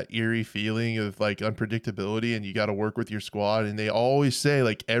gameplay and that eerie feeling of like unpredictability, and you got to work with your squad, and they always say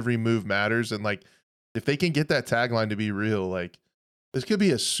like every move matters, and like if they can get that tagline to be real, like this could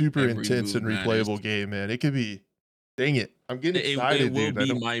be a super Every intense move and matters. replayable game, man. It could be. Dang it, I'm getting It excited, will dude. I be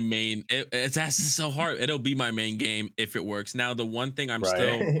don't. my main. It's actually so hard. It'll be my main game if it works. Now, the one thing I'm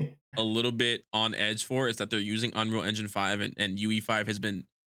still Right. a little bit on edge for is that they're using Unreal Engine 5 and UE5 has been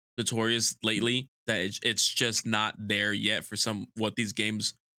notorious lately that it's just not there yet for some what these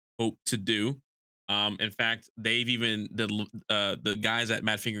games hope to do. In fact, they've even the guys at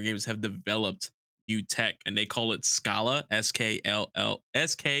Madfinger Games have developed new tech and they call it Scala, SKALLA,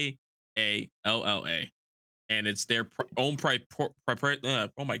 and it's their own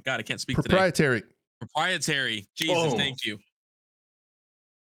oh my god, I can't speak today. Proprietary. Proprietary. Jesus, thank you.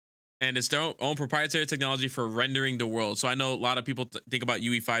 And it's their own proprietary technology for rendering the world. So I know a lot of people think about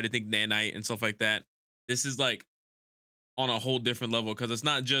UE5 to think nanite and stuff like that. This is like on a whole different level because it's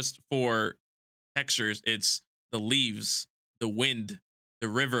not just for textures, it's the leaves, the wind, the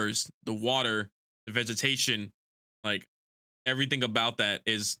rivers, the water, the vegetation, like everything about that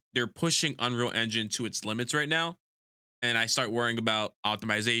is they're pushing Unreal Engine to its limits right now. And I start worrying about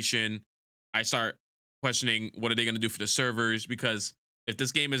optimization. I start questioning what are they going to do for the servers, because if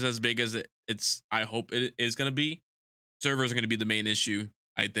this game is as big as it's I hope it is going to be, servers are going to be the main issue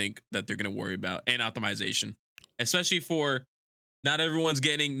I think that they're going to worry about, and optimization, especially for not everyone's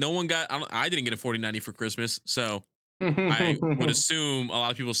getting. No one got. I didn't get a 4090 for Christmas, so I would assume a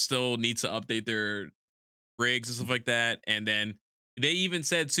lot of people still need to update their rigs and stuff like that. And then they even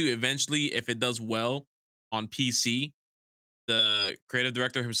said too, eventually, if it does well on PC, the creative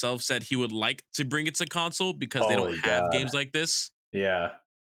director himself said he would like to bring it to console because they don't have games like this. Yeah,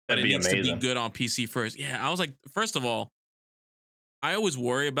 But that'd it be needs amazing. to be good on PC first. Yeah, I was like, first of all, I always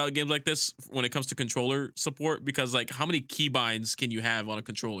worry about games like this when it comes to controller support, because like how many keybinds can you have on a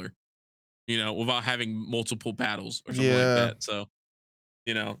controller, without having multiple paddles or something like Yeah. that. So,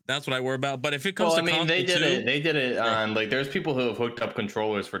 that's what I worry about. But if it comes Well, to I mean, console they did too, it. They did it bro, on like. There's people who have hooked up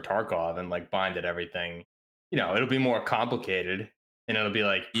controllers for Tarkov and like binded everything. It'll be more complicated, and it'll be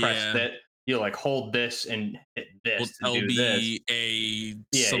like press yeah, that. You like hold this and hit well, this to do this. LBA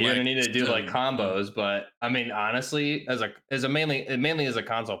Yeah, you're gonna select. need to do like combos. But I mean, honestly, as a mainly as a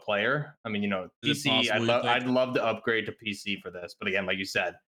console player, I mean, Is it PC. possible, you think? I'd love to upgrade to PC for this. But again, like you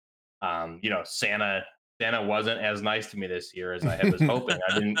said, Santa wasn't as nice to me this year as I was hoping.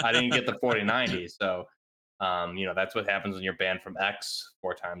 I didn't get the 4090, so that's what happens when you're banned from X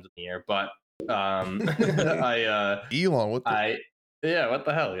 4 times in the year. But Elon, what the? I yeah, what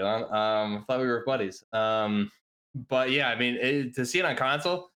the hell, Elon? I thought we were buddies. But yeah, I mean, to see it on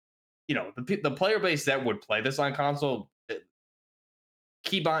console, the player base that would play this on console,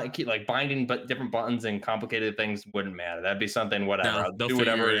 like binding but different buttons and complicated things wouldn't matter. That'd be something, whatever. No, I'll they'll do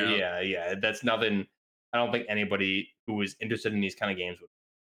figure whatever. it out. Yeah. That's nothing. I don't think anybody who is interested in these kind of games would.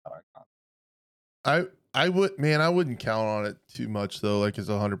 I would, man, I wouldn't count on it too much though. Like it's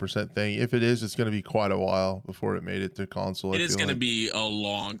 100% thing. If it is, it's going to be quite a while before it made it to console. It I is feel going to like. be a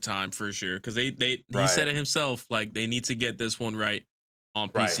long time for sure, because he Right. said it himself. Like they need to get this one right on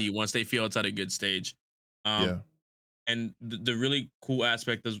PC Right. once they feel it's at a good stage. Yeah. And the really cool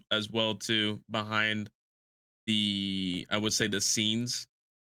aspect as well too behind I would say the scenes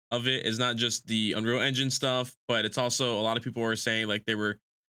of it is not just the Unreal Engine stuff, but it's also a lot of people were saying like the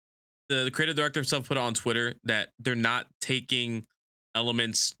creative director himself put it on Twitter that they're not taking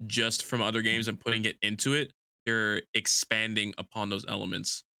elements just from other games and putting it into it. They're expanding upon those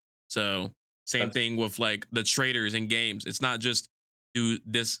elements. So same thing with like the traders in games. It's not just do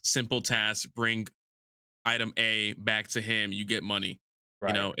this simple task, bring item A back to him, you get money.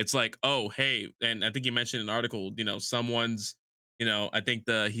 Right. It's like, oh, hey, and I think you mentioned in an article, someone's, I think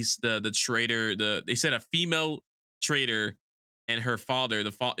the trader, they said a female trader and her father,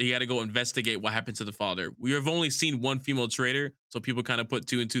 you got to go investigate what happened to the father. We have only seen one female trader, so people kind of put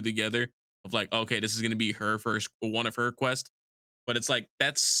two and two together of like, okay, this is going to be her first, one of her quests. But it's like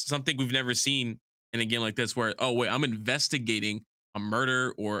that's something we've never seen in a game like this, where oh wait, I'm investigating a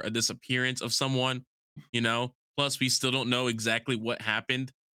murder or a disappearance of someone. Plus we still don't know exactly what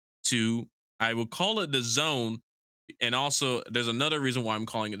happened to. I would call it the zone, and also there's another reason why I'm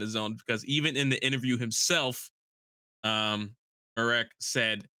calling it the zone, because even in the interview himself, Marek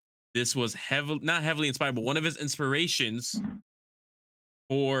said this was not heavily inspired, but one of his inspirations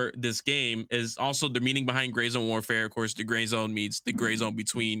for this game is also the meaning behind gray zone warfare. Of course, the gray zone means the gray zone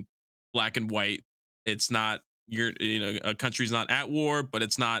between black and white. It's not a country's not at war, but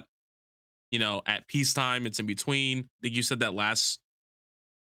it's not at peacetime. It's in between. I think you said that last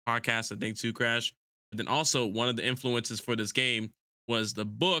podcast, I think, too, Crash. But then also one of the influences for this game was the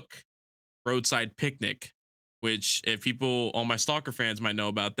book Roadside Picnic, which if people, all my Stalker fans might know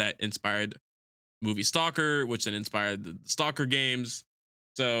about, that inspired movie Stalker, which then inspired the Stalker games.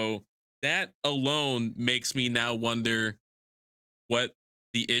 So that alone makes me now wonder what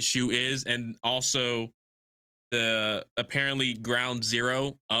the issue is. And also the apparently ground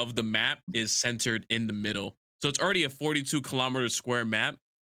zero of the map is centered in the middle. So it's already a 42-kilometer square map.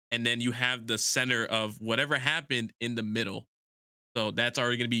 And then you have the center of whatever happened in the middle. So that's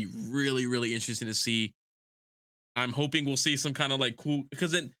already going to be really, really interesting to see. I'm hoping we'll see some kind of like cool,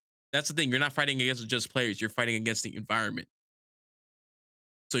 because then that's the thing. You're not fighting against just players. You're fighting against the environment.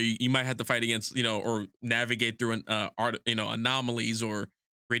 So you might have to fight against, or navigate through an anomalies or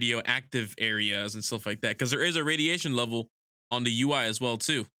radioactive areas and stuff like that. Because there is a radiation level on the UI as well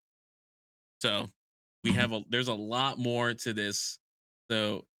too. So there's a lot more to this.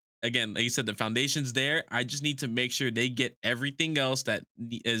 So again, like you said, the foundation's there. I just need to make sure they get everything else that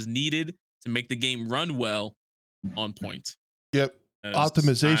is needed to make the game run well on point. Yep.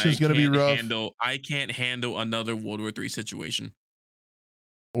 Optimization is going to be rough. I can't handle another World War III situation.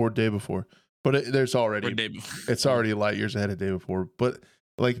 Or Day Before. But it's already light years ahead of Day Before. But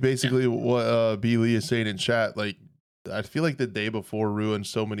like basically what B Lee is saying in chat, like I feel like the Day Before ruined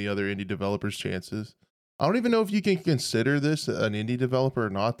so many other indie developers' chances. I don't even know if you can consider this an indie developer or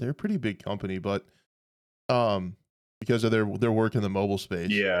not. They're a pretty big company, but because of their work in the mobile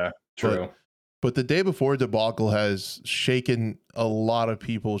space. Yeah, true. But the Day Before debacle has shaken a lot of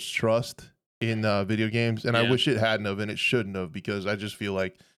people's trust in video games, and I wish it hadn't have, and it shouldn't have, because I just feel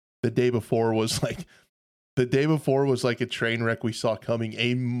like the Day Before was like a train wreck we saw coming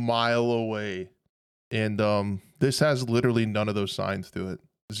a mile away, and this has literally none of those signs to it.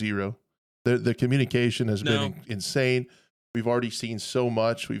 Zero. The communication has been insane. We've already seen so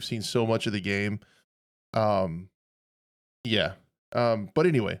much. We've seen so much of the game. But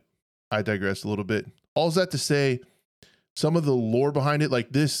anyway, I digress a little bit. All's that to say, some of the lore behind it,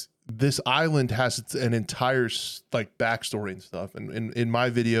 like this island has an entire like backstory and stuff. And in my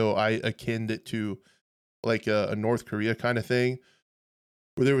video, I akined it to like a North Korea kind of thing,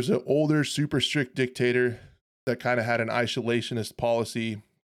 where there was an older, super strict dictator that kind of had an isolationist policy,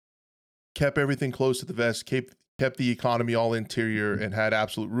 kept everything close to the vest, kept the economy all interior, and had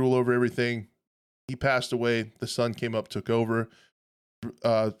absolute rule over everything. He passed away. The son came up, took over,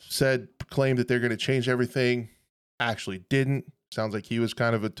 claimed that they're going to change everything. Actually didn't. Sounds like he was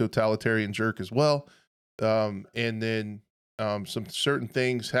kind of a totalitarian jerk as well. And then some certain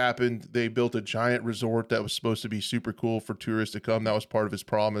things happened. They built a giant resort that was supposed to be super cool for tourists to come. That was part of his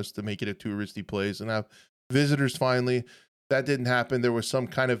promise, to make it a touristy place and have visitors finally. That didn't happen. There was some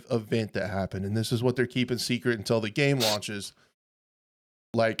kind of event that happened, and this is what they're keeping secret until the game launches.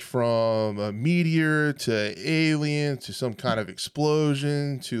 Like from a meteor to alien to some kind of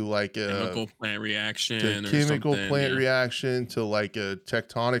explosion to like a chemical plant reaction to like a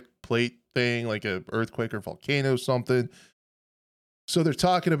tectonic plate thing, like a earthquake or volcano, something. So they're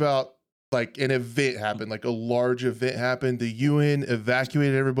talking about like an event happened, like a large event happened. The UN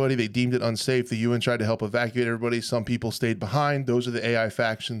evacuated everybody. They deemed it unsafe. The UN tried to help evacuate everybody. Some people stayed behind. Those are the AI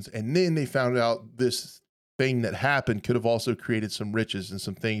factions. And then they found out this thing that happened could have also created some riches and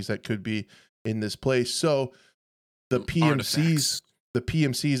some things that could be in this place. So the PMCs,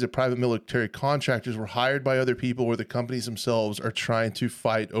 the private military contractors, were hired by other people, where the companies themselves are trying to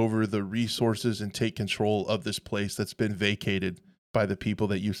fight over the resources and take control of this place that's been vacated by the people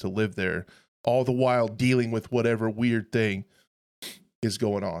that used to live there, all the while dealing with whatever weird thing is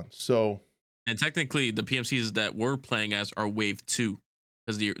going on. So, and technically the PMCs that we're playing as are wave 2,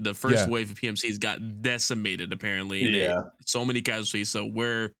 because the first wave of PMCs got decimated apparently. So many casualties. So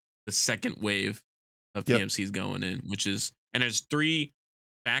we're the second wave of PMCs going in, and there's 3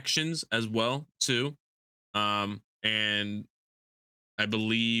 factions as well too. And I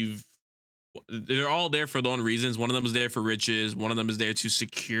believe they're all there for their own reasons. One of them is there for riches. One of them is there to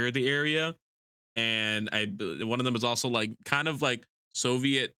secure the area. And one of them is also like kind of like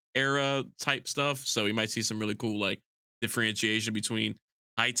Soviet era type stuff. So you might see some really cool like differentiation between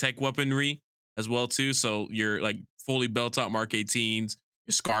high-tech weaponry as well too. So you're like fully built out Mark 18s,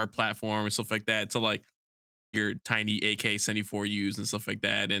 your SCAR platform and stuff like that, to like your tiny AK-74Us and stuff like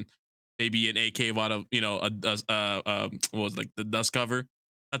that. And maybe an AK out of, what was like the dust cover?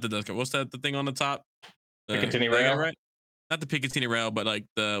 Not the dust cover. What's that? The thing on the top? Picatinny rail, right? Not the Picatinny rail, but like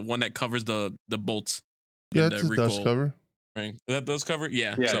the one that covers the bolts. Yeah, it's a dust cover. Right? Is that dust cover?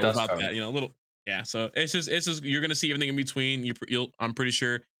 Yeah. Yeah, so about cover. that, little. Yeah. So it's just you're gonna see everything in between. I'm pretty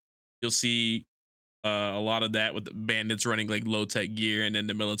sure you'll see a lot of that with the bandits running like low tech gear, and then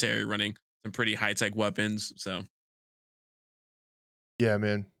the military running some pretty high tech weapons. So. Yeah,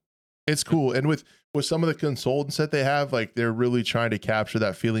 man. It's cool. And with some of the consultants that they have, like they're really trying to capture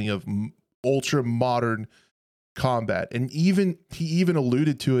that feeling of ultra modern combat. And he even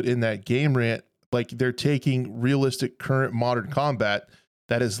alluded to it in that game rant, like they're taking realistic current modern combat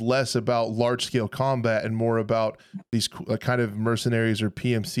that is less about large scale combat and more about these kind of mercenaries or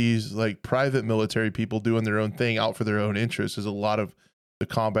PMCs, like private military people doing their own thing out for their own interests, is a lot of the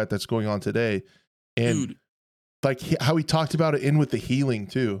combat that's going on today. And like how he talked about it with the healing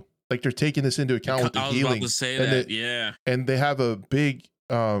too. Like they're taking this into account with the healing. I was about to say that, and they have a big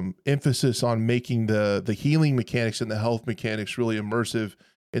emphasis on making the healing mechanics and the health mechanics really immersive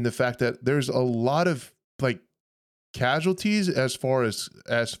in the fact that there's a lot of like casualties as far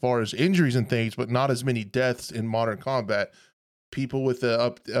as injuries and things, but not as many deaths in modern combat. People with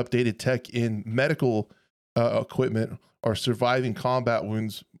the updated tech in medical equipment are surviving combat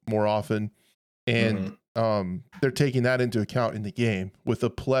wounds more often, and they're taking that into account in the game with a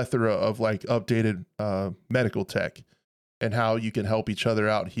plethora of like updated medical tech and how you can help each other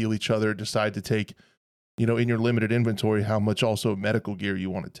out, heal each other, decide to take, you know, in your limited inventory, how much also medical gear you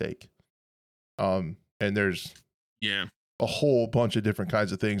want to take. And there's a whole bunch of different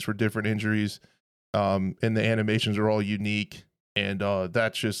kinds of things for different injuries. And the animations are all unique. And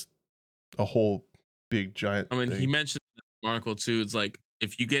that's just a whole big giant thing. He mentioned in the article too, it's like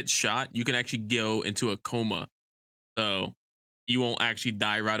if you get shot, you can actually go into a coma. So you won't actually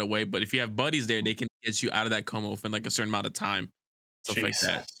die right away. But if you have buddies there, they can get you out of that coma within like a certain amount of time. Stuff like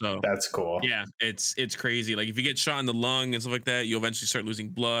that. So that's cool. Yeah, it's crazy. Like if you get shot in the lung and stuff like that, you'll eventually start losing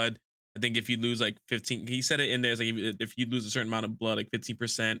blood. I think if you lose like 15, he said it in there, it's like if you lose a certain amount of blood, like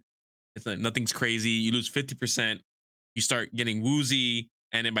 15%, it's like nothing's crazy. You lose 50%, you start getting woozy,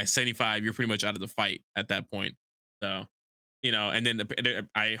 and then by 75, you're pretty much out of the fight at that point. So, you know, and then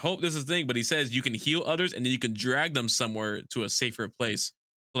I hope this is the thing, but he says you can heal others and then you can drag them somewhere to a safer place.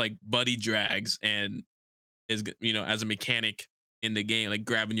 So like buddy drags and is, you know, as a mechanic in the game, like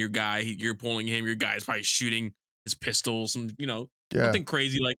grabbing your guy, you're pulling him, your guy's probably shooting his pistols and, you know, something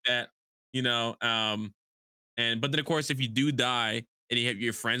crazy like that, you know. But then of course, if you do die and you have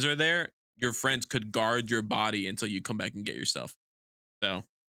your friends are there, your friends could guard your body until you come back and get your stuff. So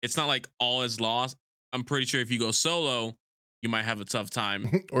it's not like all is lost. I'm pretty sure if you go solo, you might have a tough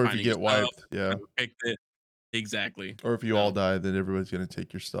time. Or if you get wiped, exactly. Or if you all die, then everybody's gonna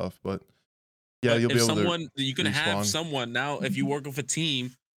take your stuff. But yeah, you'll be able to. You can have someone now. If you work with a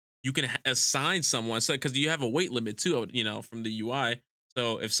team, you can assign someone. So because you have a weight limit too, you know, from the UI.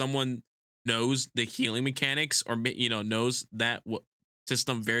 So if someone knows the healing mechanics or, you know, knows that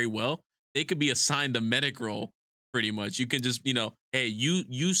system very well, they could be assigned a medic role. Pretty much, you can just, you know, hey,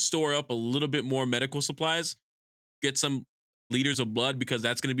 you store up a little bit more medical supplies, get some liters of blood because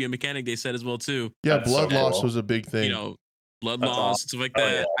that's going to be a mechanic they said as well too. Yeah, blood loss was a big thing. You know, blood loss, stuff like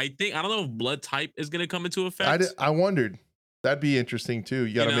that. Yeah. I don't know if blood type is going to come into effect. I wondered. That'd be interesting too.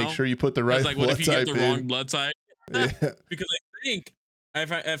 You got to make sure you put the right like, blood what if you type get the wrong blood type? Because I think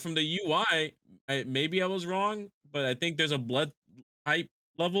from the UI, maybe I was wrong, but I think there's a blood type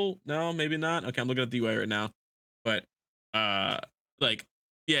level. No, maybe not. Okay, I'm looking at the UI right now. But like,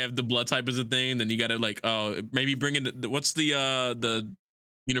 yeah, if the blood type is a thing, then you gotta like, maybe bring in what's the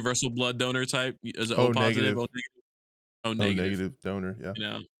universal blood donor type? Is it O positive? O negative donor, yeah. You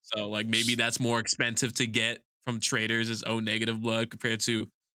know, so like maybe that's more expensive to get from traders is O negative blood compared to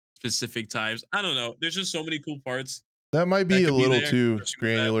specific types. I don't know. There's just so many cool parts. That might be a little too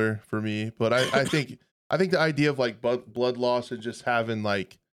granular for me, but I think the idea of like blood loss and just having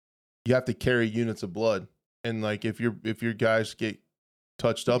like you have to carry units of blood. And like if your guys get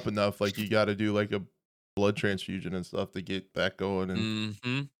touched up enough, like you got to do like a blood transfusion and stuff to get that going.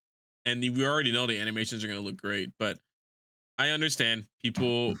 And and we already know the animations are going to look great, but I understand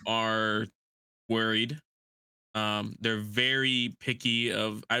people are worried. They're very picky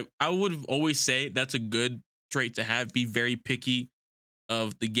of. I would always say that's a good trait to have. Be very picky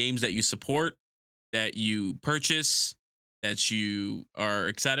of the games that you support, that you purchase, that you are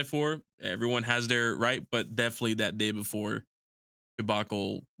excited for. Everyone has their right, but definitely that day before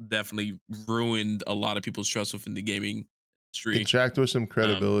debacle definitely ruined a lot of people's trust within the gaming industry. It jacked with some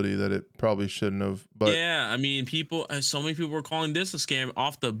credibility that it probably shouldn't have. But yeah, I mean, so many people were calling this a scam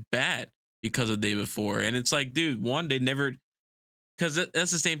off the bat because of the day before, and it's like, dude, one, they never, because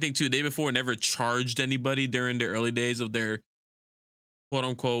that's the same thing too. Day before never charged anybody during the early days of their quote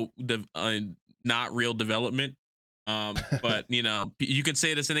unquote not real development. But you know, you can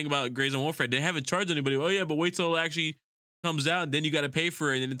say the same thing about Grays and Warfare. They haven't charged anybody. Oh yeah, but wait till it actually comes out, and then you got to pay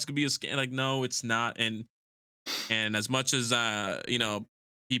for it, and it's gonna be a scam. Like, no, it's not. And as much as you know,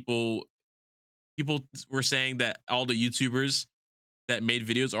 people were saying that all the YouTubers that made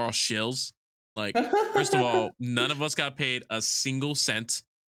videos are all shills. Like, first of all, none of us got paid a single cent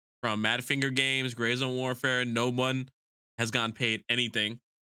from Madfinger Games, Grays and Warfare. No one has gotten paid anything.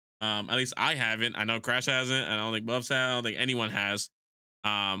 At least I haven't. I know Crash hasn't. I don't think Buffs has. I don't think anyone has.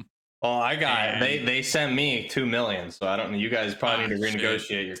 Well, I got they sent me 2 million, so I don't know. You guys probably need to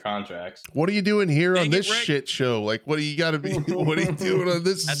renegotiate your contracts. What are you doing here on this shit show? Like, what do you got to be? What are you doing on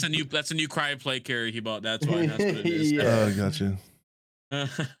this? That's a new cry play carry he bought. That's why. That's what it is. Yeah. Oh, gotcha.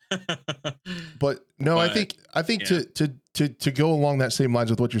 But no, I think yeah. to go along that same lines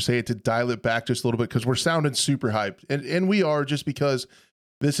with what you're saying, to dial it back just a little bit, because we're sounding super hyped, and we are, just because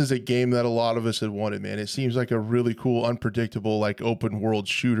this is a game that a lot of us had wanted, man. It seems like a really cool, unpredictable, like open world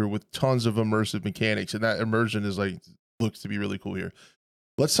shooter with tons of immersive mechanics, and that immersion is like looks to be really cool here.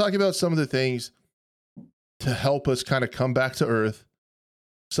 Let's talk about some of the things to help us kind of come back to earth.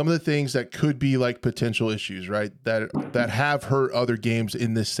 Some of the things that could be like potential issues, right? That have hurt other games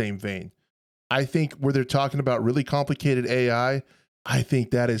in this same vein. I think where they're talking about really complicated AI, I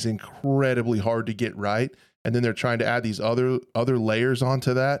think that is incredibly hard to get right. And then they're trying to add these other layers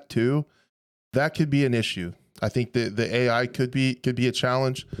onto that too. That could be an issue. I think the AI could be a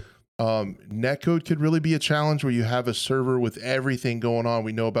challenge. Netcode could really be a challenge where you have a server with everything going on.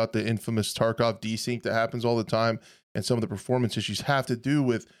 We know about the infamous Tarkov desync that happens all the time, and some of the performance issues have to do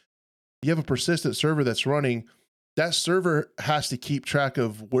with you have a persistent server that's running. That server has to keep track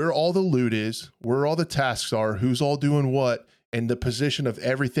of where all the loot is, where all the tasks are, who's all doing what, and the position of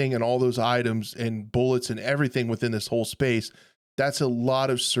everything and all those items and bullets and everything within this whole space. That's a lot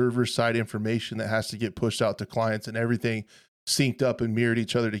of server side information that has to get pushed out to clients, and everything synced up and mirrored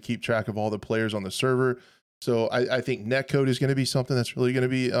each other to keep track of all the players on the server. So I think netcode is going to be something that's really going to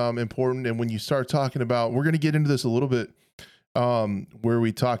be important. And when you start talking about, we're going to get into this a little bit, where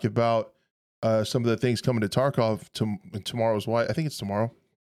we talk about some of the things coming to Tarkov tomorrow's wipe. I think it's tomorrow.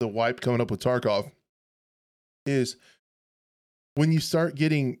 The wipe coming up with Tarkov is when you start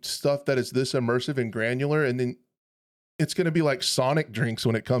getting stuff that is this immersive and granular, and then it's going to be like Sonic drinks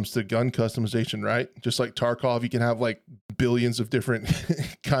when it comes to gun customization, right? Just like Tarkov, you can have like billions of different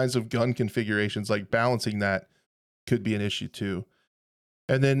kinds of gun configurations. Like balancing that could be an issue too.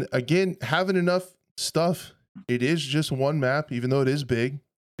 And then again, having enough stuff. It is just one map, even though it is big.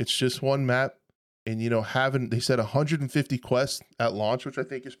 It's just one map. And, you know, they said 150 quests at launch, which I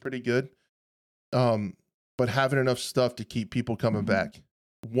think is pretty good. But having enough stuff to keep people coming back.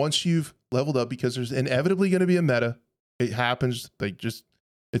 Once you've leveled up, because there's inevitably going to be a meta. It happens.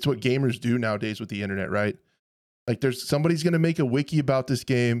 It's what gamers do nowadays with the internet, right? Like somebody's going to make a wiki about this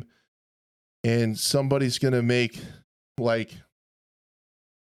game, and somebody's going to make like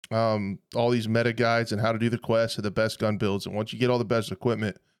all these meta guides and how to do the quests and the best gun builds. And once you get all the best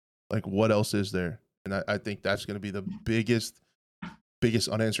equipment, like what else is there? And I think that's going to be the biggest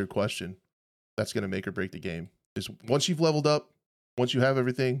unanswered question that's going to make or break the game is once you've leveled up, once you have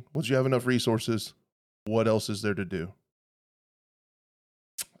everything, once you have enough resources, what else is there to do?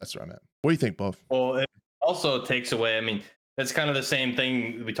 That's where I'm at. What do you think, Buff? Well, it also takes away, I mean, that's kind of the same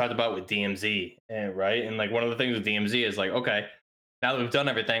thing we talked about with DMZ, right? And like one of the things with DMZ is like, okay, now that we've done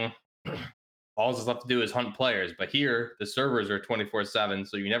everything, all that's left to do is hunt players. But here, the servers are 24/7,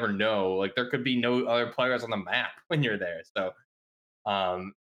 so you never know. Like there could be no other players on the map when you're there. So,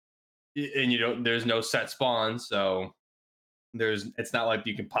 and there's no set spawn, so it's not like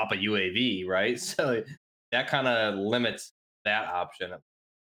you can pop a UAV, right? So that kind of limits that option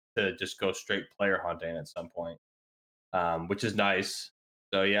to just go straight player hunting at some point, which is nice.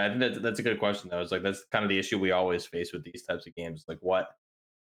 So yeah, I think that's a good question though. It's like that's kind of the issue we always face with these types of games. Like what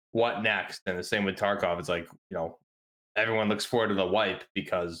next? And the same with Tarkov. It's like, everyone looks forward to the wipe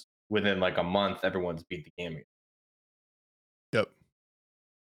because within like a month, everyone's beat the game again.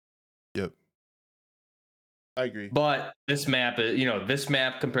 Yep. I agree. But this map is, this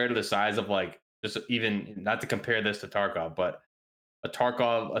map compared to the size of like just even not to compare this to Tarkov, but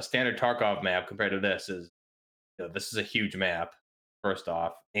a standard Tarkov map compared to this is, this is a huge map, first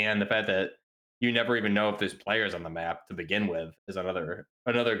off. And the fact that you never even know if there's players on the map to begin with is another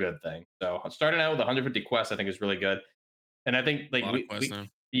good thing. So starting out with 150 quests, I think is really good. And I think like we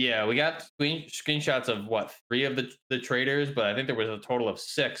got screenshots of what 3 of the traders, but I think there was a total of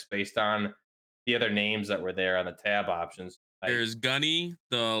 6 based on the other names that were there on the tab options. There's Gunny,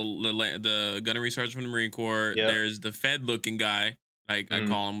 the gunnery sergeant from the Marine Corps. Yep. There's the Fed looking guy, I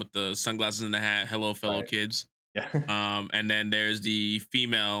call him, with the sunglasses and the hat. Hello, fellow kids. Yeah. And then there's the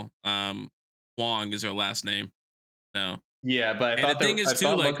female, Wong is her last name. No. Yeah, but I thought there was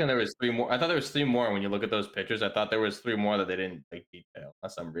 3 more. I thought there was 3 more when you look at those pictures. I thought there was 3 more that they didn't detail.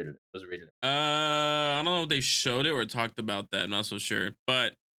 Unless I'm reading it. I don't know if they showed it or talked about that. I'm not so sure.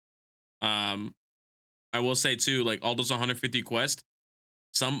 But I will say too, like all those 150 quests,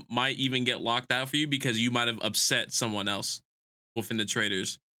 some might even get locked out for you because you might have upset someone else within the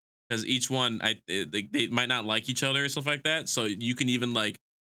traders. Because each one, they might not like each other or stuff like that. So you can even like,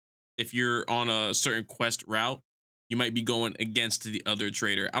 if you're on a certain quest route, you might be going against the other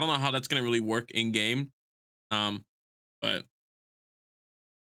trader. I don't know how that's gonna really work in game, but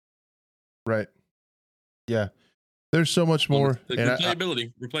right, yeah. There's so much more.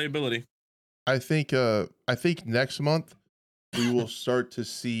 Replayability. I think next month we will start to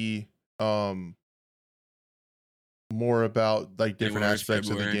see more about like different January, aspects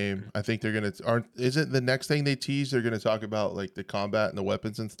of the February. game. I think they're gonna isn't the next thing they tease, they're gonna talk about like the combat and the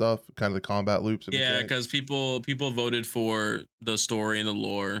weapons and stuff, kind of the combat loops and Yeah, mechanics. because people voted for the story and the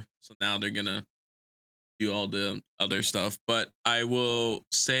lore, so now they're gonna do all the other stuff. But I will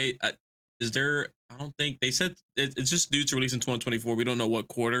say, is there? I don't think they said it's just due to release in 2024. We don't know what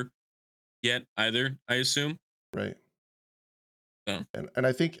quarter yet either. I assume. Right. So. And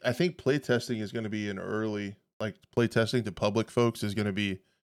I think playtesting is going to be an early, like playtesting to public folks is going to be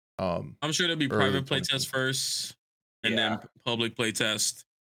I'm sure there'll be early private playtest 2024. first, and then public playtest,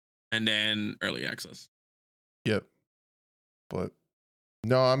 and then early access. Yep. But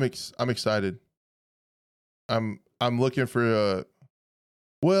no, I'm excited. I'm looking for a.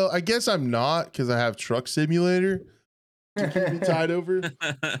 Well, I guess I'm not because I have Truck Simulator to keep me tied over.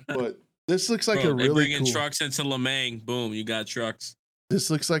 But this looks like Bro, a really they bring in trucks into Lemang. Boom, you got trucks. This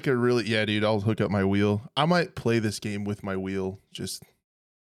looks like a really dude. I'll hook up my wheel. I might play this game with my wheel, just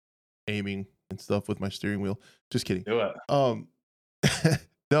aiming and stuff with my steering wheel. Just kidding. Do it.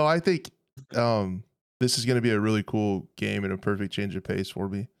 No, I think this is going to be a really cool game and a perfect change of pace for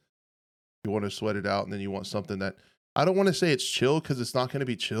me. You want to sweat it out, and then you want something that I don't want to say it's chill because it's not going to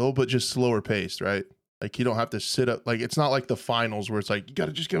be chill, but just slower paced, right? Like you don't have to sit up. Like it's not like the finals where it's like you got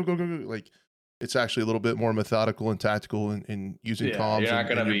to just go. Like it's actually a little bit more methodical and tactical and using comms. You're not and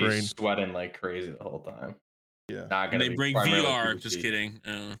gonna your be brain. Sweating like crazy the whole time. Yeah, not And gonna. they bring VR. Just kidding.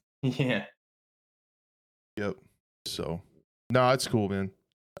 Yeah. Yep. So, no, it's cool, man.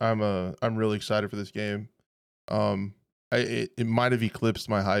 I'm really excited for this game. It might have eclipsed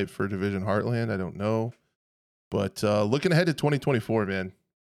my hype for Division Heartland. I don't know, but looking ahead to 2024, man.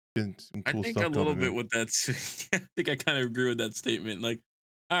 Some cool I think stuff a little coming, bit man. with that. I think I kind of agree with that statement. Like,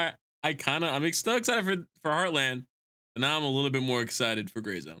 I'm still excited for Heartland, but now I'm a little bit more excited for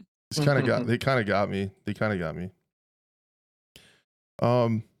Gray Zone. They kind of got me.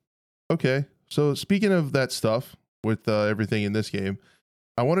 Okay. So speaking of that stuff with everything in this game,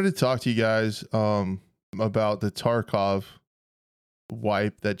 I wanted to talk to you guys about the Tarkov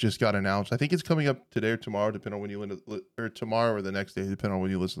Wipe that just got announced. I think it's coming up today or tomorrow, depending on when you or tomorrow or the next day, depending on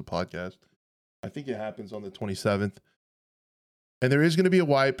when you listen to the podcast. I think it happens on the 27th. And there is going to be a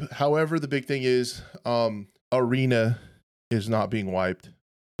wipe. However, the big thing is Arena is not being wiped.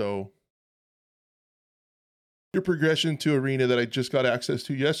 So your progression to Arena that I just got access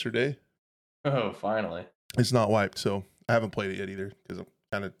to yesterday. Oh, finally. It's not wiped. So I haven't played it yet either because I'm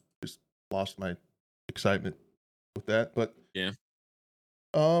kind of just lost my excitement with that. But yeah.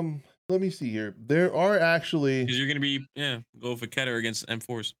 Let me see here. There are actually because you're gonna be go for Keter against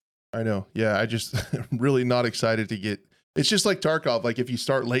M4s. I know. Yeah, I just really not excited to get. It's just like Tarkov. Like if you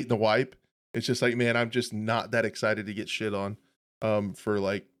start late in the wipe, it's just like, man, I'm just not that excited to get shit on for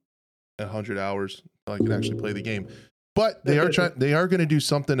like 100 hours so I can actually play the game. But they are going to do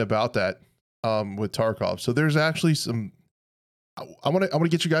something about that with Tarkov. So there's actually some. I want to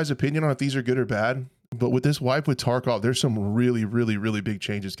get you guys' opinion on if these are good or bad. But with this wipe with Tarkov, there's some really, really, really big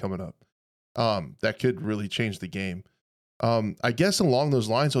changes coming up that could really change the game. I guess along those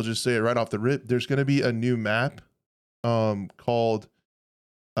lines, I'll just say it right off the rip. There's going to be a new map called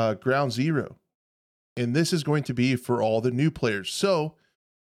Ground Zero. And this is going to be for all the new players. So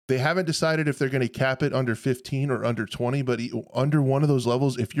they haven't decided if they're going to cap it under 15 or under 20, but under one of those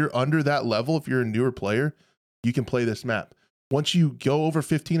levels, if you're under that level, if you're a newer player, you can play this map. Once you go over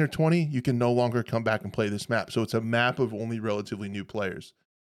 15 or 20, you can no longer come back and play this map. So it's a map of only relatively new players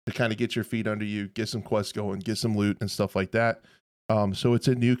to kind of get your feet under you, get some quests going, get some loot and stuff like that. So it's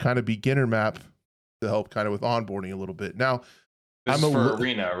a new kind of beginner map to help kind of with onboarding a little bit. Now, this is for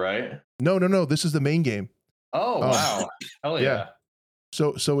Arena, right? No. This is the main game. Oh, wow. Hell yeah.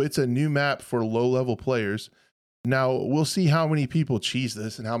 So it's a new map for low level players. Now we'll see how many people cheese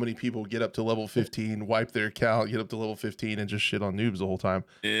this and how many people get up to level 15, wipe their account, get up to level 15 and just shit on noobs the whole time.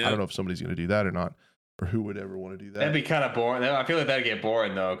 Yeah. I don't know if somebody's going to do that or not, or who would ever want to do that. That'd be kind of boring. I feel like that'd get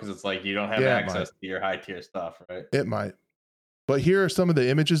boring though, because it's like you don't have access to your high tier stuff, right? It might. But here are some of the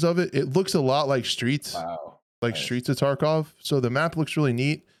images of it. It looks a lot like Streets. Wow. Like nice. Streets of Tarkov. So the map looks really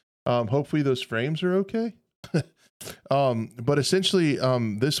neat. Hopefully those frames are okay. But essentially,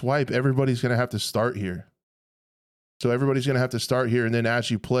 this wipe, everybody's going to have to start here. So everybody's going to have to start here, and then as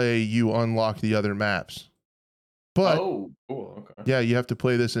you play, you unlock the other maps. But oh, cool. Okay. Yeah, you have to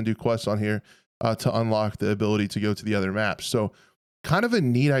play this and do quests on here to unlock the ability to go to the other maps. So kind of a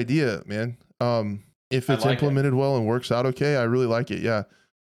neat idea, man. If it's implemented well and works out okay, I really like it. Yeah,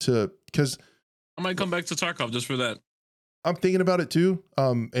 because I might come back to Tarkov just for that. I'm thinking about it too.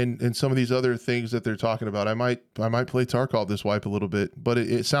 And some of these other things that they're talking about, I might play Tarkov this wipe a little bit, but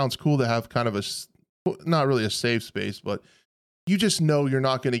it sounds cool to have kind of not really a safe space, but you just know you're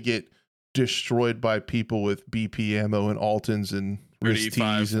not going to get destroyed by people with BP ammo and Altons and wrist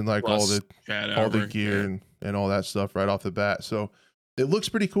tees and like all the gear and all that stuff right off the bat. So it looks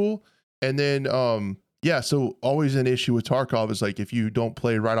pretty cool. And then yeah, so always an issue with Tarkov is like if you don't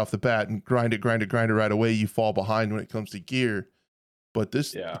play right off the bat and grind it right away, you fall behind when it comes to gear. But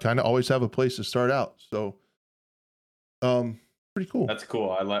this you kind of always have a place to start out. So pretty cool. That's cool.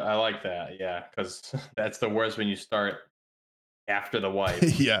 I like that. Yeah, because that's the worst when you start after the wipe.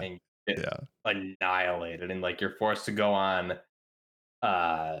 Yeah. And you get annihilated, and like you're forced to go on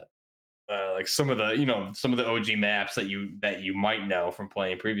like some of the OG maps that you might know from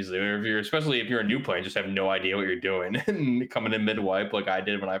playing previously, or especially if you're a new player and just have no idea what you're doing and coming in mid wipe like I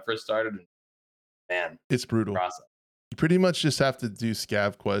did when I first started. Man, it's brutal. Process. You pretty much just have to do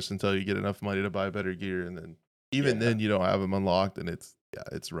scav quests until you get enough money to buy better gear, and then then you don't have them unlocked, and it's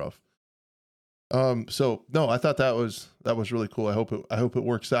rough. So no, I thought that was really cool. I hope it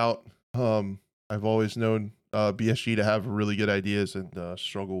works out. I've always known BSG to have really good ideas and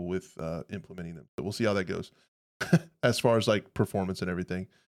struggle with implementing them. But we'll see how that goes as far as like performance and everything.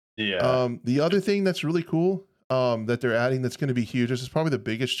 Yeah. The other thing that's really cool that they're adding that's going to be huge, this is probably the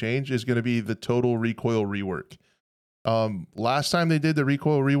biggest change, is going to be the total recoil rework. Last time they did the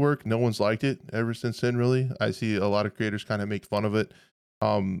recoil rework, no one's liked it. Ever since then, really, I see a lot of creators kind of make fun of it.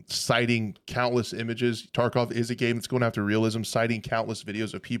 Citing countless images. Tarkov is a game that's going after realism, citing countless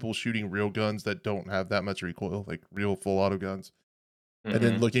videos of people shooting real guns that don't have that much recoil, like real full auto guns. And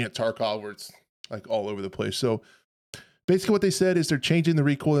then looking at Tarkov where it's like all over the place. So basically what they said is they're changing the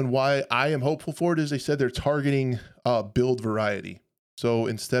recoil, and why I am hopeful for it is they said they're targeting build variety. So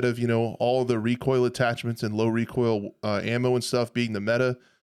instead of, all the recoil attachments and low recoil ammo and stuff being the meta,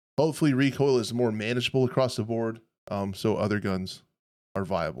 hopefully recoil is more manageable across the board. So other guns are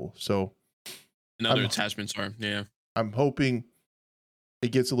viable. So and other attachments are, I'm hoping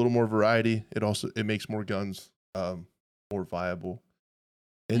it gets a little more variety. It makes more guns more viable.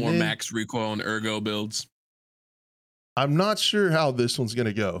 And more max recoil and ergo builds. I'm not sure how this one's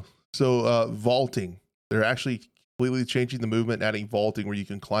gonna go. So vaulting. They're actually completely changing the movement, adding vaulting where you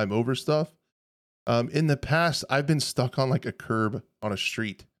can climb over stuff. In the past, I've been stuck on like a curb on a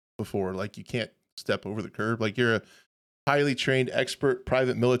street before. Like you can't step over the curb. Like you're a highly trained expert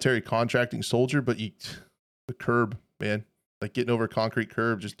private military contracting soldier, but the curb, man, like getting over a concrete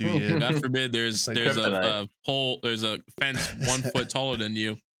curb just do you in. God forbid there's a pole, there's a fence 1 foot taller than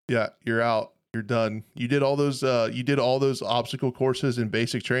you. Yeah, you're out. You're done. You did all those obstacle courses in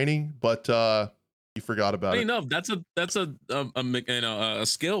basic training, but you forgot about it. Enough. That's a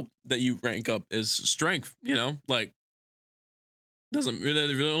skill that you rank up is strength. Like doesn't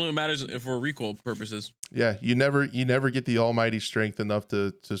really only matters for recoil purposes. Yeah, you never get the almighty strength enough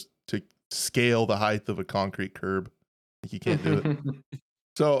to scale the height of a concrete curb. You can't do it.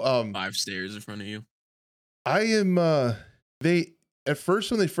 So 5 stairs in front of you. I am at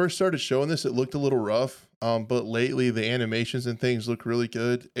first when they first started showing this, it looked a little rough. But lately the animations and things look really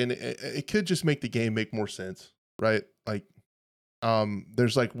good, and it could just make the game make more sense, right? Like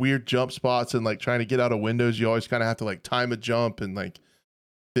there's like weird jump spots, and like trying to get out of windows, you always kind of have to like time a jump and like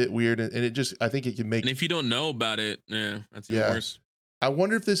bit weird, and it just, I think it can make, and if you don't know about it, that's even worse. I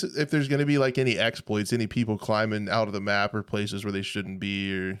wonder if there's going to be like any exploits, any people climbing out of the map or places where they shouldn't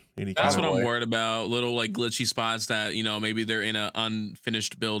be, or any that's what I'm worried about. Little like glitchy spots that maybe they're in an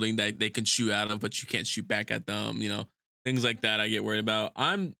unfinished building that they can shoot out of, but you can't shoot back at them. Things like that I get worried about.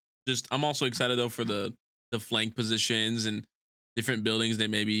 I'm also excited though for the flank positions and different buildings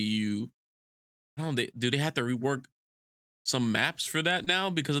that maybe do they have to rework some maps for that now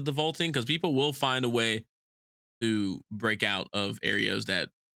because of the vaulting? Because people will find a way to break out of areas that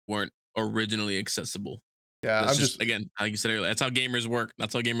weren't originally accessible. Yeah, I'm just again, like you said earlier, that's how gamers work.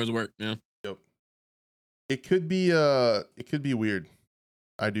 Yeah. Yep. It could be weird.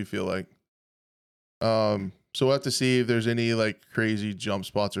 I do feel like. So we'll have to see if there's any like crazy jump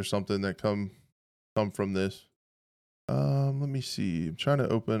spots or something that come from this. Let me see. I'm trying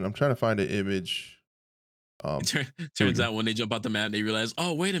to find an image. Turns out when they jump out the map, they realize,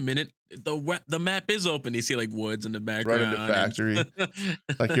 oh wait a minute, the map is open. You see like woods in the background, right in the factory.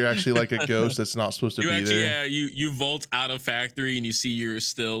 Like you're actually like a ghost that's not supposed to be there. Yeah, you vault out of factory and you see you're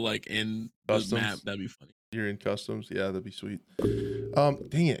still like in customs. The map. That'd be funny. You're in customs. Yeah, that'd be sweet.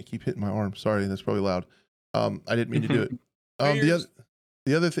 Dang it, I keep hitting my arm. Sorry, that's probably loud. I didn't mean to do it.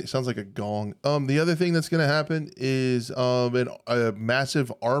 The other thing sounds like a gong. The other thing that's gonna happen is a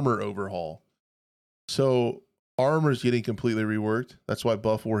massive armor overhaul. So armor's getting completely reworked. That's why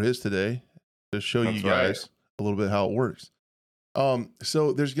Buff wore his today, to show you guys a little bit how it works.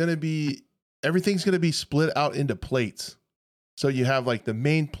 So there's going to be everything's going to be split out into plates. So you have like the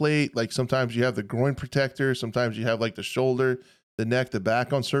main plate, like sometimes you have the groin protector, sometimes you have like the shoulder, the neck, the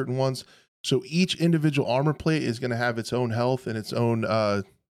back on certain ones. So each individual armor plate is going to have its own health and its own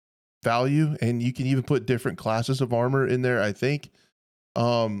value, and you can even put different classes of armor in there, I think.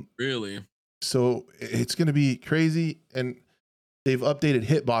 Really? So it's going to be crazy, and they've updated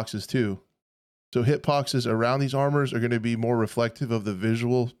hitboxes too. So hitboxes around these armors are going to be more reflective of the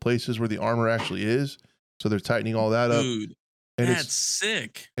visual places where the armor actually is. So they're tightening all that up. Dude, and that's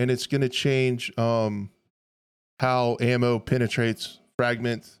sick. And it's going to change how ammo penetrates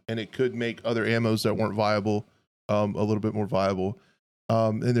fragments, and it could make other ammos that weren't viable a little bit more viable.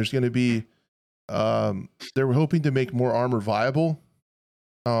 And there's going to be they were hoping to make more armor viable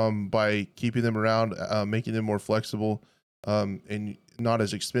by keeping them around, making them more flexible and not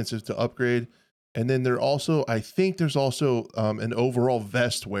as expensive to upgrade. And then I think there's also an overall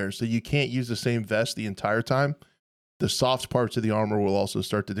vest wear, so you can't use the same vest the entire time. The soft parts of the armor will also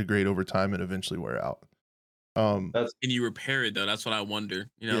start to degrade over time and eventually wear out. Can you repair it though? That's what I wonder.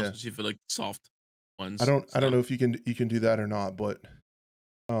 You know, especially for like soft ones. I don't know if you can do that or not, but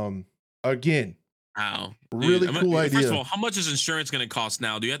again, wow, really cool idea. First of all, how much is insurance going to cost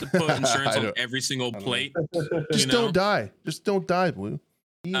now? Do you have to put insurance on every single plate? Just don't die. Just don't die, Blue.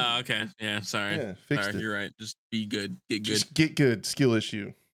 Okay. Yeah. Sorry. Yeah, fix it. You're right. Just be good. Get good. Just get good. Skill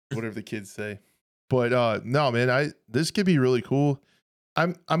issue. Whatever the kids say. But no, man, this could be really cool.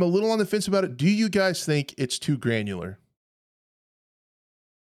 I'm a little on the fence about it. Do you guys think it's too granular?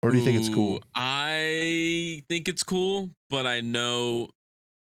 Or do you think it's cool? I think it's cool, but I know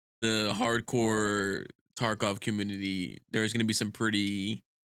the hardcore Tarkov community, there's going to be some pretty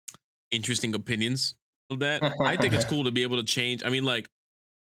interesting opinions of that. I think it's cool to be able to change. I mean, like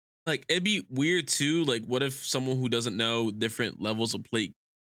it'd be weird too. Like, what if someone who doesn't know different levels of plate,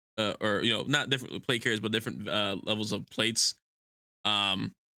 or not different plate carriers, but different levels of plates,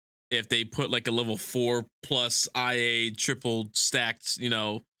 if they put like a level 4+ IA triple stacked,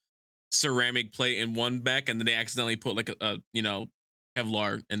 ceramic plate in one back, and then they accidentally put like a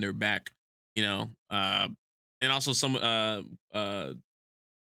Kevlar in their back, and also some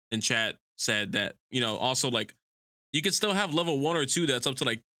in chat said that also like you could still have level 1 or 2 that's up to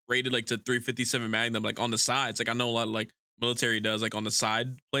like rated like to 357 Magnum like on the sides. Like I know a lot of like military does like on the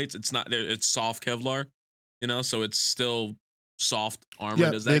side plates. It's not there. It's soft Kevlar, so it's still soft armor.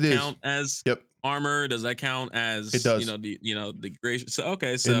 Yeah, does that count as armor? Does that count as it does? The gray. So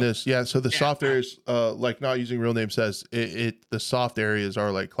okay, so in this, so the soft areas, like not using real name says the soft areas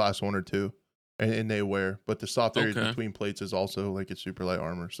are like class 1 or 2, and they wear, but the soft areas between plates is also like it's super light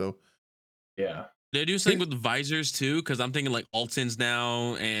armor. So yeah. They do something with the visors too, because I'm thinking like Altons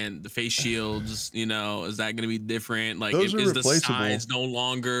now and the face shields. Is that going to be different? Like, is the sides no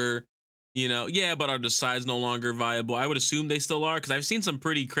longer, but are the sides no longer viable? I would assume they still are, because I've seen some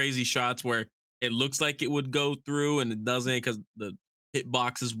pretty crazy shots where it looks like it would go through and it doesn't because the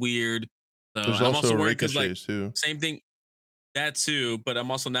hitbox is weird. So there's I'm also worried because like too. Same thing. That too, but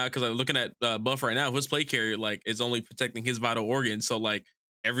I'm also now because I'm looking at Buff right now. His plate carrier like is only protecting his vital organs, so like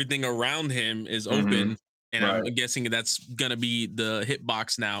everything around him is open, and I'm guessing that's gonna be the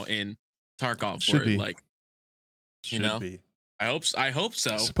hitbox now in Tarkov. Should be like, be. I hope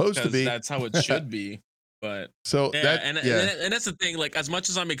so. It's supposed to be. That's how it should be. But so and that's the thing. Like, as much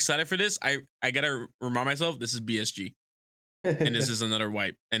as I'm excited for this, I gotta remind myself this is BSG, and this is another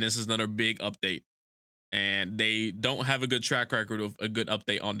wipe, and this is another big update. And they don't have a good track record of a good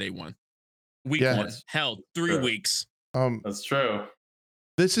update on day 1. Week 1. Hell, 3 weeks. That's true.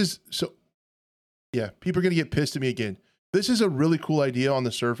 This is so. Yeah, people are gonna get pissed at me again. This is a really cool idea on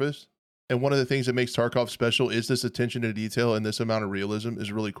the surface, and one of the things that makes Tarkov special is this attention to detail and this amount of realism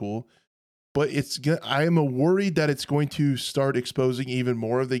is really cool. But I am worried that it's going to start exposing even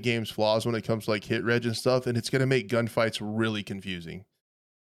more of the game's flaws when it comes to like hit reg and stuff, and it's gonna make gunfights really confusing.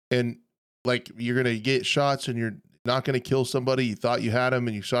 And like you're gonna get shots and you're not gonna kill somebody. You thought you had him,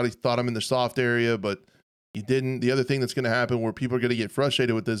 and you thought him in the soft area, but you didn't. The other thing that's going to happen where people are going to get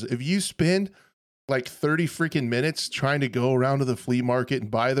frustrated with this, if you spend like 30 freaking minutes trying to go around to the flea market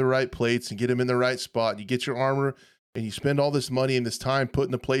and buy the right plates and get them in the right spot, you get your armor and you spend all this money and this time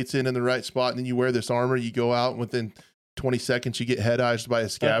putting the plates in the right spot, and then you wear this armor, you go out and within 20 seconds you get head-eyed by a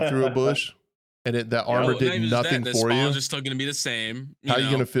scab through a bush, and that armor did nothing for you. The spawns are still going to be the same. How are you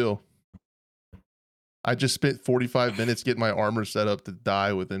going to feel? I just spent 45 minutes getting my armor set up to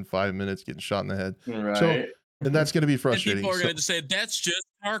die within 5 minutes, getting shot in the head. Right. So, and that's going to be frustrating. And people are going to just say, that's just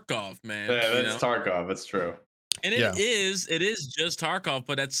Tarkov, man. Yeah, that's Tarkov. It's true. And it is just Tarkov,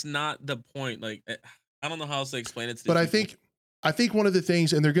 but that's not the point. Like, I don't know how else to explain it to But I people. think I think one of the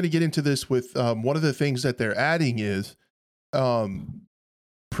things, and they're going to get into this with one of the things that they're adding is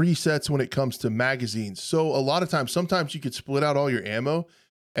presets when it comes to magazines. So a lot of times, sometimes you could split out all your ammo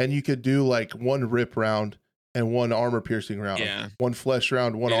and you could do like one rip round and one armor piercing round, Yeah. one flesh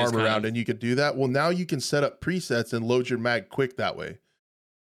round, one It is armor kind round, of- and you could do that. Well, now you can set up presets and load your mag quick that way.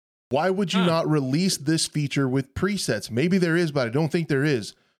 Why would you Huh. not release this feature with presets? Maybe there is, but I don't think there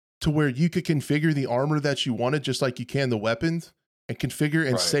is, to where you could configure the armor that you wanted, just like you can the weapons, and configure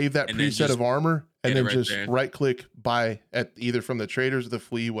and Right. save that And then preset just of armor, and get it then right just there. right click, buy at either from the traders or the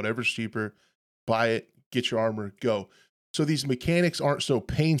flea, whatever's cheaper, buy it, get your armor, go. So these mechanics aren't so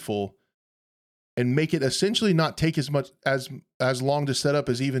painful and make it essentially not take as much as long to set up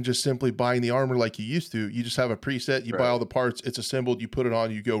as even just simply buying the armor like you used to. You just have a preset, you buy Right. all the parts, it's assembled, you put it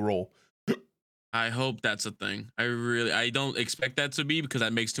on, you go roll. I hope that's a thing. I don't expect that to be because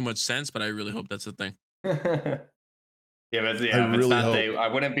that makes too much sense, but I really hope that's a thing. Yeah, but I if it's really not hope. I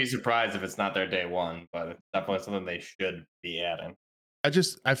wouldn't be surprised if it's not their day one, but it's definitely something they should be adding.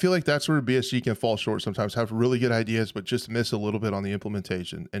 I feel like that's where BSG can fall short sometimes, have really good ideas, but just miss a little bit on the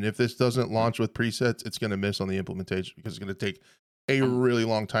implementation. And if this doesn't launch with presets, it's going to miss on the implementation because it's going to take a I'm- really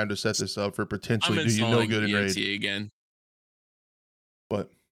long time to set this up for I'm potentially do you no installing good in raid. ENT again. But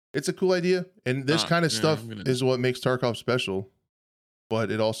it's a cool idea. And this kind of Yeah, stuff I'm gonna- is what makes Tarkov special,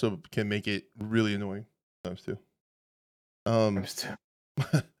 but it also can make it really annoying sometimes too.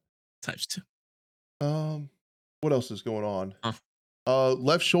 Types 2. What else is going on? Huh.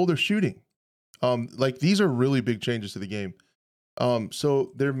 Left shoulder shooting. Like these are really big changes to the game.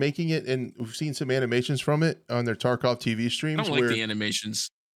 So they're making it, and we've seen some animations from it on their Tarkov TV I streams. don't like where the animations.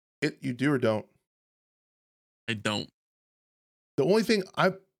 you do or don't. I don't. The only thing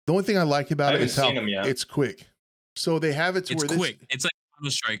I like about I it is haven't how seen 'em yet. it's quick. So they have it to It's where quick. It's like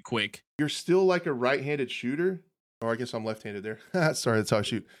Counter-Strike quick. you're still like a right-handed shooter, or I guess I'm left-handed there. Sorry, that's how I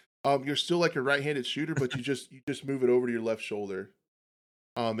shoot. You're still like a right-handed shooter, but you just move it over to your left shoulder.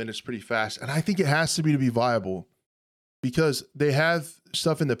 And it's pretty fast. And I think it has to be viable because they have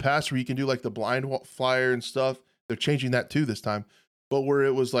stuff in the past where you can do like the blind flyer and stuff. They're changing that too this time, but where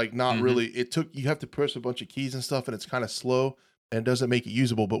it was like not really, you have to press a bunch of keys and stuff and it's kind of slow and it doesn't make it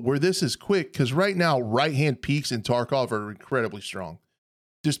usable. But where this is quick, because right now, right hand peaks in Tarkov are incredibly strong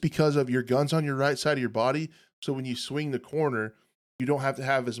just because of your guns on your right side of your body. So when you swing the corner, you don't have to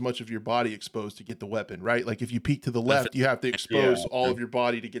have as much of your body exposed to get the weapon, right? Like if you peek to the left, you have to expose all of your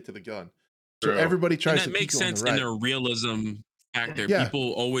body to get to the gun. So True. everybody And tries that to makes peek on the sense right. in their realism factor. Yeah.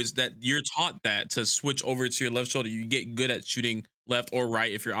 People always that you're taught that to switch over to your left shoulder. You get good at shooting left or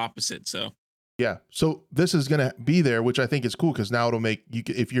right if you're opposite. So Yeah. So this is going to be there, which I think is cool because now it'll make you,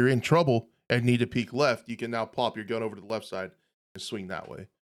 if you're in trouble and need to peek left, you can now plop your gun over to the left side and swing that way.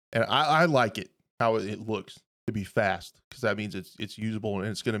 And I like it, how it looks to be fast because that means it's usable and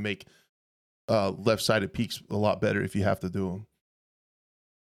it's going to make left-sided peeks a lot better if you have to do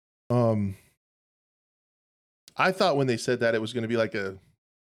them. I thought when they said that it was going to be like a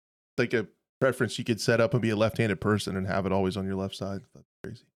preference you could set up and be a left-handed person and have it always on your left side. That's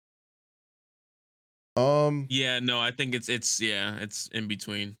crazy. yeah, no, I think it's in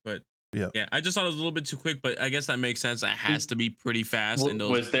between, but Yeah. I just thought it was a little bit too quick, but I guess that makes sense. It has to be pretty fast. In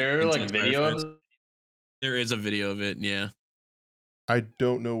those Was there like intense video firefights. of There is a video of it. Yeah. I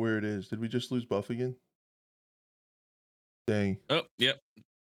don't know where it is. Did we just lose Buff again? Dang. Oh, yep.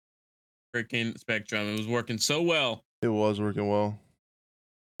 Freaking Spectrum. It was working so well. It was working well.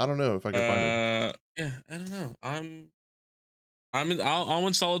 I don't know if I can find it. Yeah, I don't know. I'll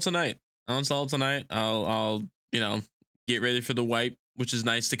install it tonight. I'll get ready for the wipe, which is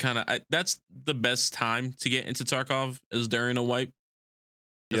nice to kind of that's the best time to get into Tarkov is during a wipe.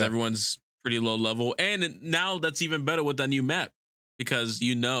 Because everyone's pretty low level. And now that's even better with that new map. Because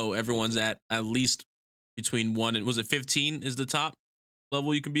everyone's at least between 1 and was it 15 is the top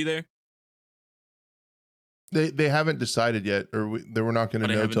level you can be there? They haven't decided yet, or they were not going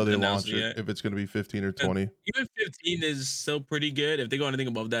to know until they launch it yet. if it's going to be 15 or 20. Even 15 is still pretty good. If they go anything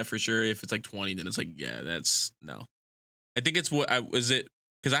above that, for sure. If it's like 20, then it's like, yeah, that's no. I think it's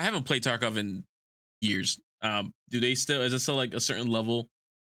because I haven't played Tarkov in years. Is it still like a certain level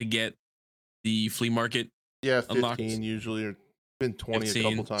to get the flea market? Yeah, 15 unlocked? usually, or been 20 a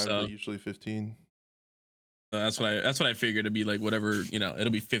couple times, but usually 15. That's what I figured to be like whatever, it'll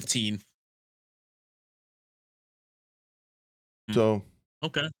be 15. So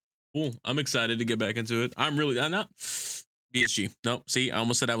okay, cool. I'm excited to get back into it. I'm not BSG. Nope. See, I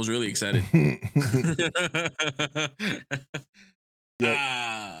almost said I was really excited.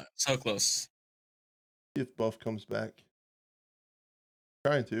 So close. if Buff comes back,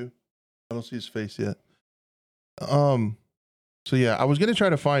 trying to. I don't see his face yet. So yeah, I was gonna try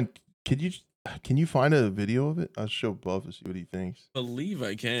to find. Can you find a video of it? I'll show Buff to see what he thinks. Believe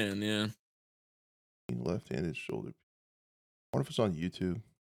I can, yeah. Left-handed shoulder. I wonder if it's on YouTube.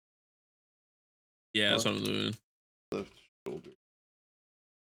 Yeah, that's what I'm doing. Left shoulder.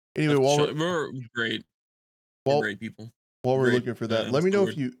 Anyway, while we're great. We're great people. While we're Great, looking for that, let me know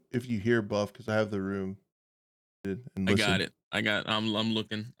if you hear Buff, because I have the room. And I got it. I'm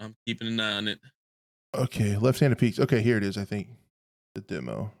looking. I'm keeping an eye on it. Okay, left-handed peaks. Okay, here it is. I think the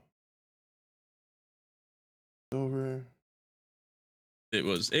demo. Over. It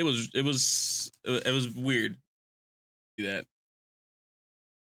was weird. See that?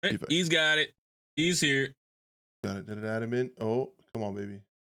 Hey, he's got it. He's here. Got it. Did it add him in? Oh, come on, baby.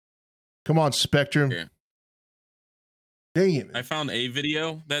 Come on, Spectrum. Yeah. Dang it, man. I found a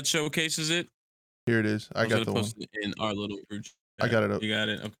video that showcases it. Here it is. I got the one. In our little group. I got it up. You got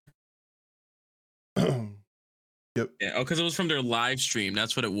it. Okay. Yep. Yeah. Oh, because it was from their live stream.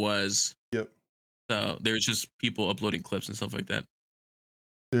 That's what it was. Yep. So there's just people uploading clips and stuff like that.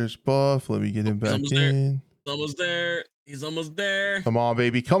 There's Buff. Let me get him back in. He's almost there. He's almost there. Come on,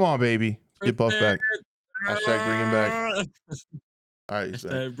 baby. Come on, baby. Get Buff back. Hashtag bring him back. All right, he's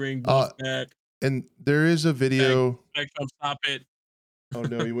back. Bring Buff back. And there is a video. Stop it. Oh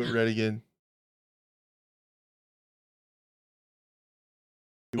no, he went red again.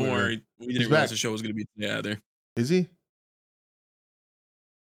 Don't worry. We didn't realize the show was going to be today either. Is he?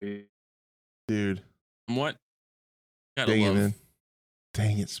 Dude. What? Dang it, man.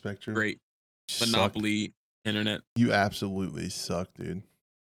 Dang it, Spectrum. Great. Monopoly internet. You absolutely suck, dude.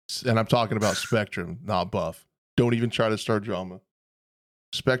 And I'm talking about Spectrum, not Buff. Don't even try to start drama.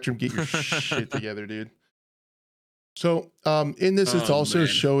 Spectrum, get your shit together, dude. So, in this, it's also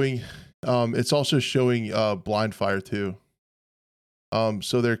showing blind fire too.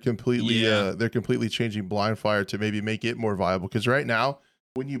 So they're completely changing blind fire to maybe make it more viable, because right now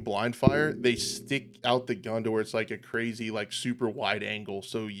when you blind fire, they stick out the gun to where it's like a crazy, like super wide angle,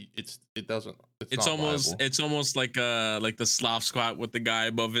 so it's almost like the slop squat with the guy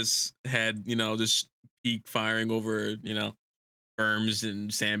above his head, just peak firing over berms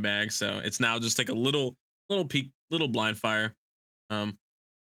and sandbags. So it's now just like a little blind fire. I'm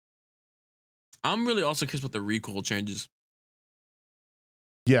really also curious about the recoil changes.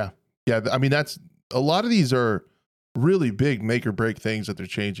 Yeah. I mean, that's a lot of these are really big make or break things that they're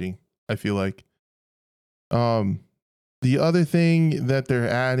changing, I feel like. The other thing that they're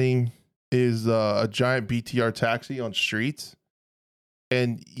adding is a giant BTR taxi on streets,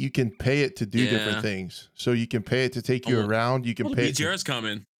 and you can pay it to do different things. So you can pay it to take you around. You can pay it. BTR is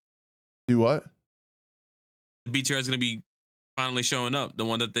coming. Do what? The BTR is going to be finally showing up. The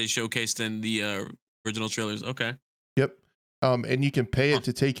one that they showcased in the original trailers. Okay. Yep. And you can pay it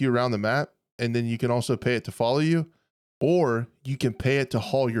to take you around the map, and then you can also pay it to follow you, or you can pay it to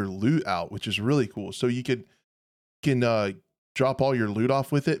haul your loot out, which is really cool. So you can drop all your loot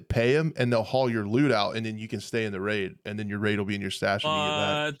off with it, pay them, and they'll haul your loot out, and then you can stay in the raid, and then your raid will be in your stash when you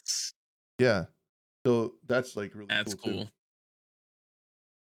get back. Yeah. So that's like really cool.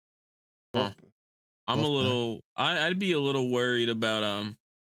 Huh. I'd be a little worried about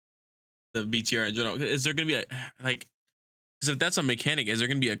the BTR in general. Is there gonna be because if that's a mechanic, is there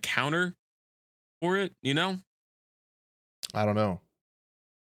gonna be a counter for it? I don't know.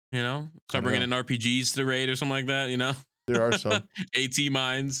 Start bringing in RPGs to the raid or something like that. There are some AT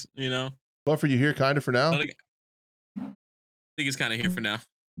mines. Buffer, you here kind of for now? I think it's kind of here for now.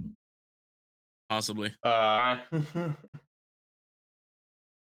 Possibly.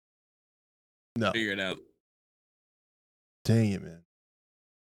 No. Figure it out. Dang it, man.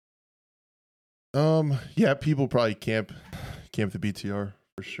 Yeah, people probably camp the BTR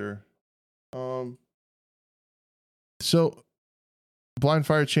for sure. So blind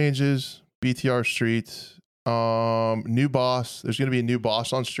fire changes, BTR streets, new boss. There's gonna be a new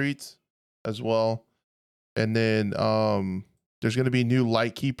boss on streets as well. And then there's gonna be new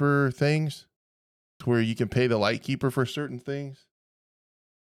lightkeeper things where you can pay the lightkeeper for certain things.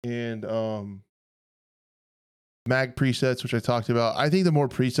 And mag presets, which I talked about. I think the more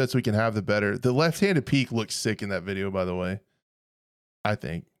presets we can have, the better. The left-handed peek looks sick in that video, by the way. I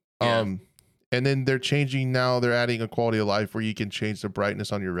think. Yeah. And then they're changing now. They're adding a quality of life where you can change the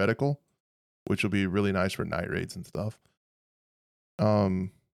brightness on your reticle, which will be really nice for night raids and stuff. So,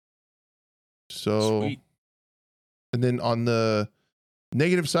 Sweet. And then on the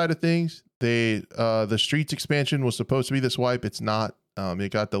negative side of things, the streets expansion was supposed to be this wipe. It's not.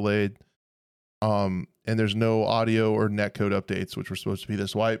 It got delayed. And there's no audio or netcode updates, which were supposed to be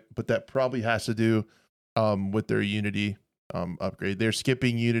this wipe, but that probably has to do with their Unity upgrade. They're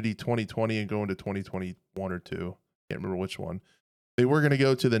skipping Unity 2020 and going to 2021 or 2 Can't remember which one. They were going to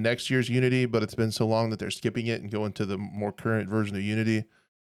go to the next year's Unity, but it's been so long that they're skipping it and going to the more current version of Unity.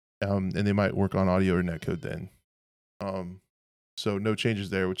 And they might work on audio or netcode then. So no changes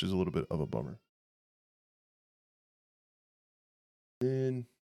there, which is a little bit of a bummer. And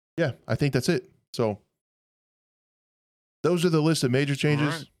yeah, I think that's it. So those are the list of major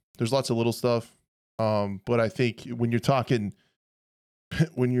changes. Right. There's lots of little stuff. But I think when you're talking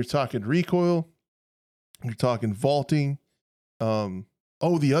recoil, you're talking vaulting.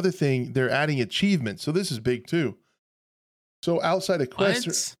 The other thing, they're adding achievements. So this is big too. So outside of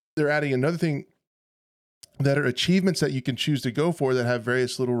quests, they're adding another thing that are achievements that you can choose to go for that have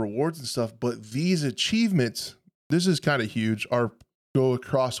various little rewards and stuff. But these achievements, this is kind of huge, go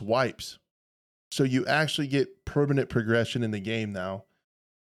across wipes. So you actually get permanent progression in the game now.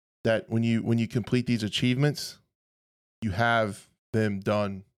 That when you complete these achievements, you have them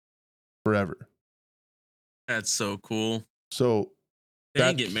done forever. That's so cool. So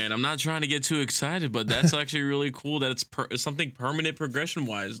dang it, man. I'm not trying to get too excited, but that's actually really cool that it's something permanent progression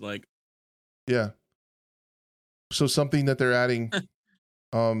wise. Like, yeah. So something that they're adding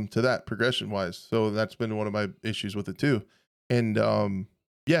to that progression wise. So that's been one of my issues with it too. And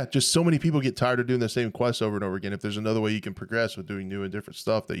yeah, just so many people get tired of doing the same quests over and over again. If there's another way you can progress with doing new and different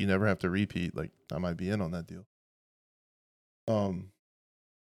stuff that you never have to repeat, like I might be in on that deal.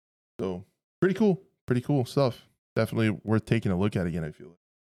 So pretty cool stuff. Definitely worth taking a look at again, I feel like.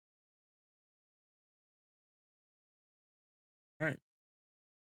 all right.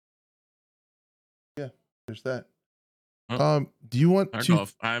 Yeah, there's that. Oh, do you want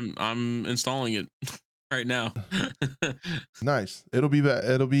Tarkov, I'm installing it right now. Nice. It'll be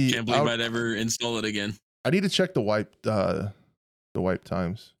Can't believe I'd ever install it again. I need to check the wipe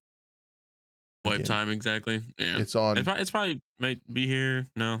times. Wipe again. time, exactly. Yeah. It's on. It's probably might be here.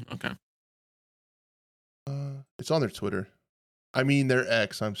 No, okay. It's on their Twitter. I mean their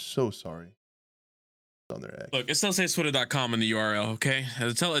X. I'm so sorry. It's on their X. Look, it still says twitter.com in the URL, okay?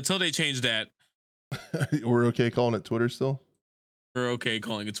 Until they change that, we're okay calling it Twitter still? we're okay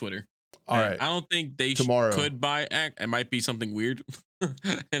calling it Twitter. All right. I don't think they could buy X. It might be something weird.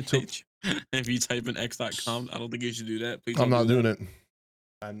 If you type in x.com, I don't think you should do that. Please I'm not doing it.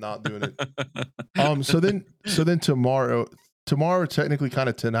 I'm not doing it. So then tomorrow, technically kind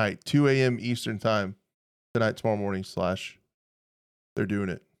of tonight, 2 a.m. Eastern time, tomorrow morning / they're doing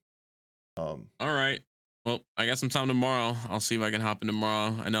it. All right. Well, I got some time tomorrow. I'll see if I can hop in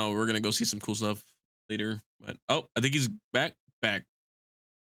tomorrow. I know we're gonna go see some cool stuff later, but I think he's back.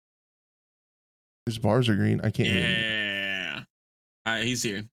 His bars are green. I can't hear him. Yeah. All right, he's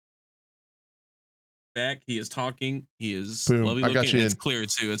here. Back. He is talking. He is Boom. lovely I looking. got you It's in. clear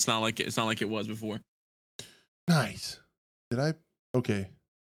too. It's not like it was before. Nice. Okay.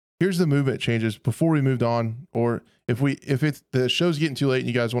 Here's the movement changes before we moved on, or if the show's getting too late and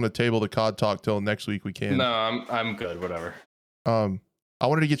you guys want to table the COD talk till next week, we can. No, I'm good. Whatever. I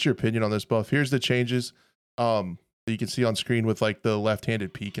wanted to get your opinion on this, Buff. Here's the changes. That you can see on screen with like the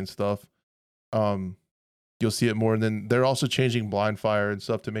left-handed peek and stuff. You'll see it more, and then they're also changing blind fire and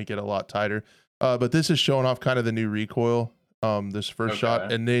stuff to make it a lot tighter. But this is showing off kind of the new recoil. This first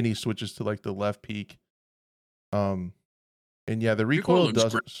shot, and then he switches to like the left peek. And yeah, the recoil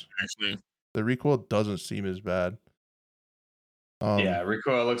doesn't actually. The recoil doesn't seem as bad. Yeah,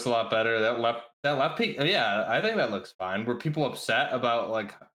 recoil looks a lot better. That left peek, yeah, I think that looks fine. Were people upset about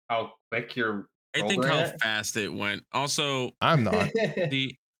like how quick you're? I think how fast it went. Also, I'm not.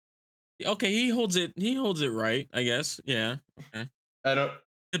 Okay, he holds it right, I guess. Yeah. Okay. I don't.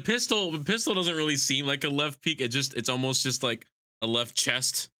 The pistol doesn't really seem like a left peek. It's almost just like a left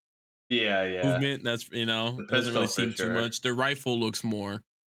chest. Yeah. Movement. That's it doesn't really seem too much. The rifle looks more.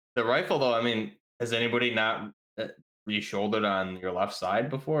 The rifle, though, I mean, has anybody not re-shouldered on your left side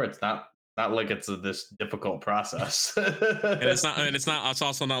before? It's not like it's this difficult process. And it's not. It's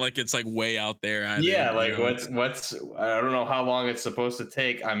also not like it's like way out there either. Yeah, like what's I don't know how long it's supposed to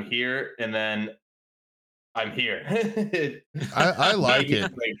take. I'm here, and then I'm here. I like it.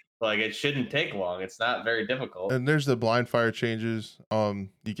 Like it shouldn't take long. It's not very difficult. And there's the blind fire changes.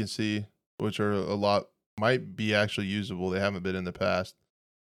 You can see, which are a lot, might be actually usable. They haven't been in the past.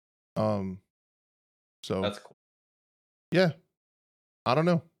 So that's cool. Yeah, I don't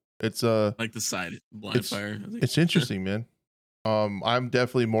know. It's like the side blind fire. It's interesting, man. I'm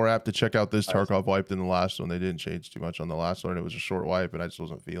definitely more apt to check out this Tarkov wipe than the last one. They didn't change too much on the last one. It was a short wipe, and I just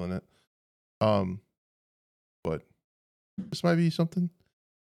wasn't feeling it. But this might be something.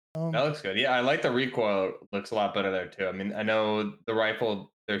 That looks good. Yeah, I like the recoil. Looks a lot better there too. I mean, I know the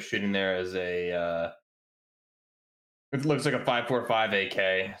rifle they're shooting there is a. It looks like a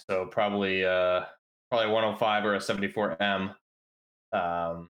 5.45 AK, so probably probably a 105 or a 74M.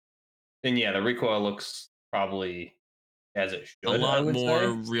 And yeah, the recoil looks probably as it A should, I lot would more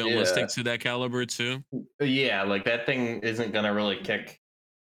say. realistic Yeah. to that caliber too. Yeah, like that thing isn't gonna really kick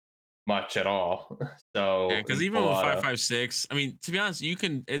much at all. Yeah, So because in even full with auto. 5.56, I mean, to be honest, you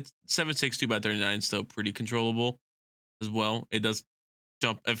can it's 7.62 by 39 still pretty controllable as well. It does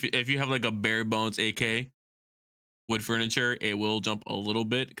jump if you have like a bare bones AK wood furniture, it will jump a little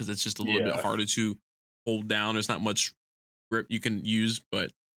bit because it's just a little bit Yeah. harder to hold down. There's not much grip you can use,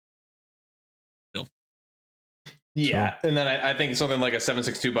 but still. Yeah, and then I think something like a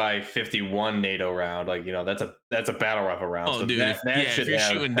 7.62 by 51 NATO round, like that's a battle rifle round, Oh, so dude, that if should you're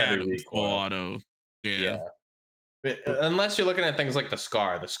have shooting heavy that full recoil. auto, yeah, Yeah, unless you're looking at things like the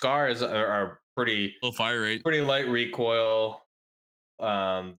Scar. The Scar are full fire rate. pretty light recoil,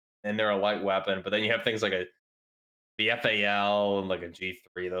 and they're a light weapon. But then you have things like the FAL and like a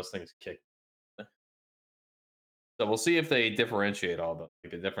G3. Those things kick. So we'll see if they differentiate all the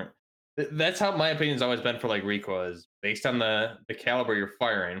like the different. That's how my opinion's always been for like recoil is based on the caliber you're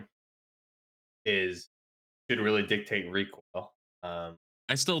firing is should really dictate recoil. Um,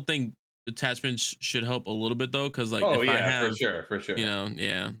 I still think attachments should help a little bit though, because like oh if I yeah, for have, sure, for sure.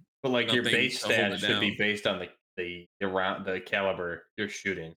 yeah, But like your nothing base to hold stats it should be down. based on the round the caliber you're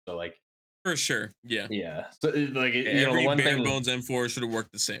shooting. So like For sure, yeah. yeah, so like the Every one bare thing bones M4 should have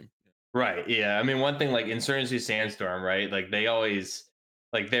worked the same. right, yeah. I mean one thing like Insurgency Sandstorm, right? Like they always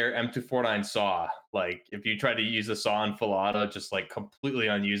like their M249 saw. Like if you try to use the saw in full auto, just like completely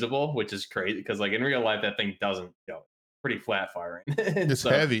unusable, which is crazy because like in real life that thing doesn't pretty flat firing. It's So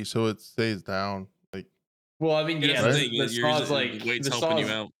heavy, so it stays down. Like, well, I mean, Yeah, that's yeah, the right? thing. the You're saw's the like weight's the helping you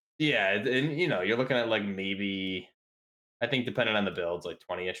saw's out. yeah, and you're looking at like maybe I think depending on the builds, like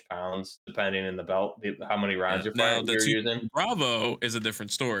 20-ish pounds, depending in the belt, how many rounds Yeah. Now the you're two using. Bravo is a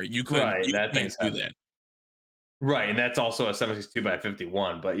different story. Right, You that can't thing's do heavy. that. Right, and that's also a 7.62 by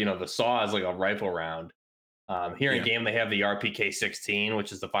 51. But the saw is like a rifle round. Here in Yeah, game, they have the RPK 16,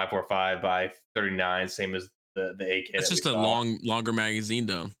 which is the 5.45 by 39, same as the AK that's that we just a saw. longer magazine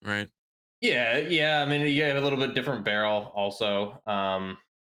though, right? Yeah, yeah. I mean, you have a little bit different barrel also.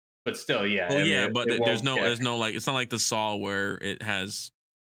 But still, yeah. Well, I mean, yeah, but it won't kick. there's no like it's not like the Saw where it has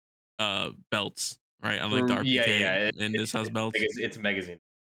belts, right? Unlike the Yeah, RPK, yeah. and this has belts. It's a magazine.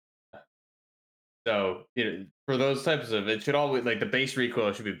 So for those types of it should always like the base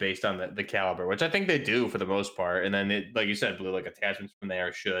recoil should be based on the caliber, which I think they do for the most part. And then like you said, Blue, like attachments from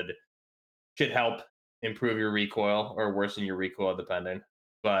there should help improve your recoil or worsen your recoil depending.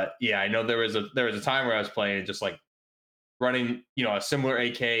 But yeah, I know there was a time where I was playing just like running, a similar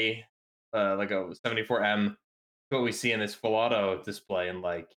AK, like a 74M, what we see in this full auto display, and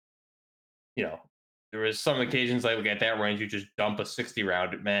like, you know, there was some occasions like at that range, you just dump a 60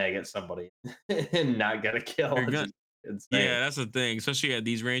 round mag at somebody and not get a kill. You're It's gonna, just insane. yeah, that's the thing. Especially at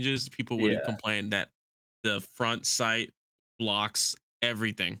these ranges, people would Yeah. complain that the front sight blocks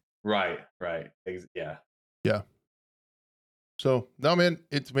everything. Right. Yeah. yeah. So no, man,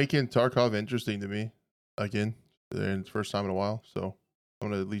 it's making Tarkov interesting to me again, and it's first time in a while. So I'm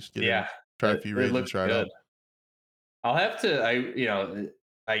gonna at least get in, Yeah. try a few It raids and looks try it good. out. I'll have to,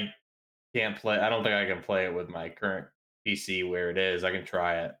 I can't play, I don't think I can play it with my current PC where it is. I can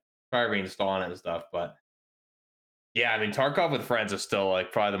try it, try reinstalling it and stuff, but yeah, I mean, Tarkov with friends is still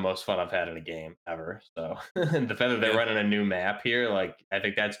like probably the most fun I've had in a game ever. So and the fact that they're Yeah, running a new map here, like I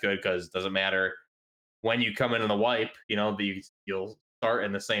think that's good because it doesn't matter when you come in the wipe, you'll start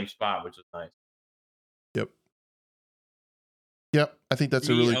in the same spot, which is nice. Yep. Yep. I think that's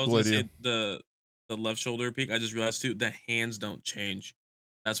a me, really I was cool gonna idea. say the left shoulder peak. I just realized too, the hands don't change.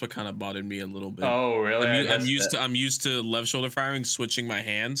 That's what kind of bothered me a little bit. Oh, really? I missed it. I'm used to left shoulder firing, switching my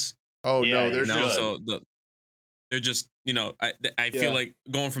hands. Oh Yeah, no, you there's just should. So they're just I feel yeah. like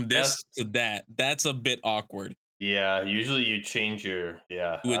going from That's this to that's a bit awkward. yeah. Usually you change your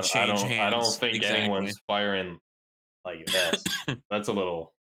yeah. You would change I don't hands think exactly. anyone's firing like this. That's a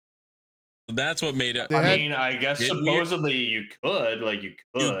little. That's what made it They I had mean, I guess bit weird. supposedly you You could, but could,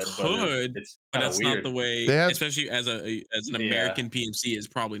 it's but kind of that's not weird. the way. they had Especially as an Yeah. American PMC is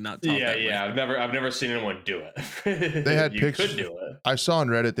probably not taught Yeah, that way. yeah. I've never seen anyone do they it. had You could pictures. do it. I saw on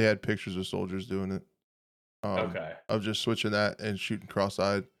Reddit they had pictures of soldiers doing it. Okay. Of just switching that and shooting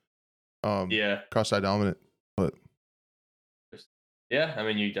cross-eyed, Yeah. cross-eyed dominant. But Yeah, I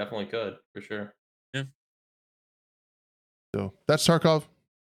mean you definitely could, for sure. Yeah. so that's Tarkov.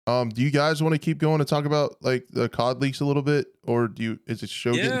 Do you guys want to keep going to talk about like the COD leaks a little bit, or is the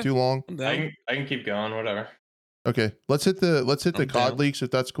show getting Yeah, too long? I'm I down. can keep going, whatever. Okay, let's hit the I'm COD down. leaks if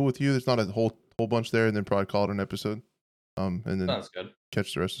that's cool with you. There's not a whole bunch there, and then probably call it an episode. And then Sounds good.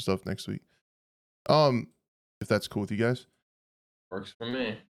 catch the rest of the stuff next week. If that's cool with you guys. Works for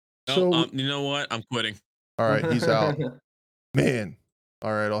me. No, So, you know what? I'm quitting. all right, he's out. Man.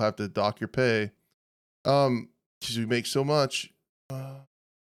 All right, I'll have to dock your pay. Because we make so much.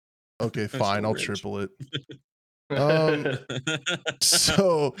 Okay, fine, So I'll rich. triple it.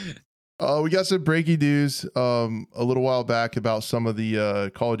 So we got some breaking news a little while back about some of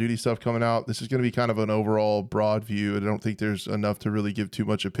the Call of Duty stuff coming out. This is going to be kind of an overall broad view. I don't think there's enough to really give too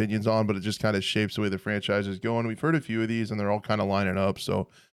much opinions on, but it just kind of shapes the way the franchise is going. We've heard a few of these and they're all kind of lining up. So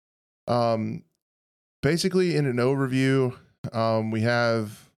um, basically in an overview, we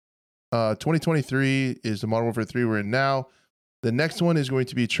have 2023 is the Modern Warfare 3 we're in now. The next one is going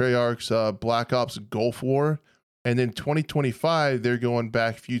to be Treyarch's Black Ops Gulf War. And then 2025, they're going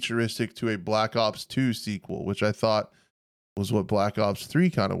back futuristic to a Black Ops 2 sequel, which I thought was what Black Ops 3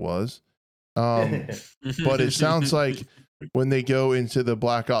 kind of was. But it sounds like when they go into the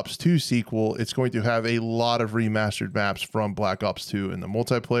Black Ops 2 sequel, it's going to have a lot of remastered maps from Black Ops 2 in the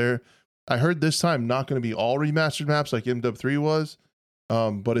multiplayer. I heard this time not going to be all remastered maps like MW3 was,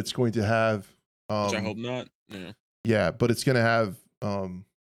 but it's going to have. Which I hope not. Yeah. Yeah, but it's going to have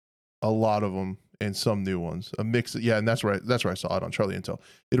a lot of them and some new ones. A mix. Yeah, and that's where I saw it on Charlie Intel.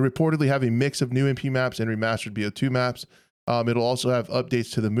 It'll reportedly have a mix of new MP maps and remastered BO2 maps. It'll also have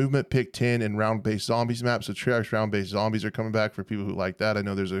updates to the movement, pick 10, and round-based zombies maps. So Treyarch's round-based zombies are coming back for people who like that. I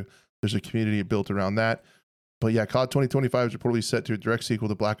know there's a community built around that. But yeah, COD 2025 is reportedly set to a direct sequel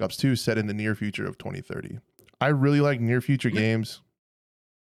to Black Ops 2 set in the near future of 2030. I really like near future games.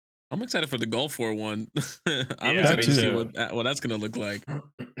 I'm excited for the Gulf War one. I'm Yeah, excited me to see too. what that's gonna look like.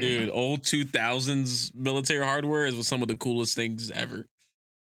 Dude, old 2000s military hardware is some of the coolest things ever.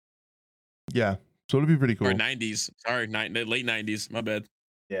 Yeah, so it'll be pretty cool. Or 90s. Sorry, late 90s. My bad.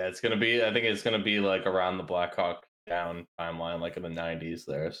 Yeah, it's gonna be. I think it's gonna be like around the Black Hawk Down timeline, like in the '90s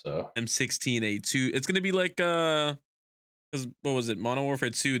there. So M16A2. It's gonna be like because what was it? Modern Warfare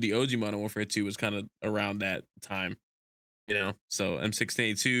 2. The OG Modern Warfare 2 was kind of around that time. You know, so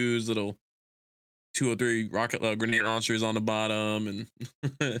M16A2's little 203 rocket grenade launchers on the bottom, and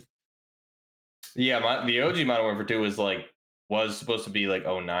yeah, the OG Modern Warfare 2 was supposed to be like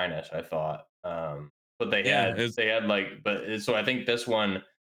 '09ish, I thought. But yeah, it's they had like, so I think this one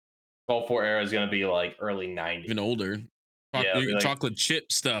Gulf War era is gonna be like early '90s. even older. Yeah, it'll be like, Chocolate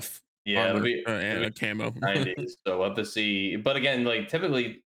chip stuff. yeah, Armor it'll and be a camo. '90s. So we'll have to see. But again, like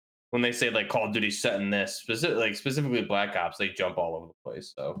typically when they say like Call of Duty set in this specifically Black Ops, they jump all over the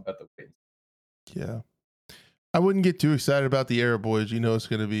place. So at the wait. Yeah. I wouldn't get too excited about the Arab Boys. You know, it's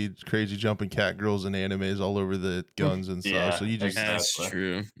going to be crazy jumping cat girls and animes all over the guns and stuff. Yeah, So you just That's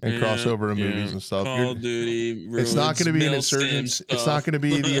true. and crossover in movies and stuff. Call of Duty. It's not going to be an Ruins Insurgency. It's not going to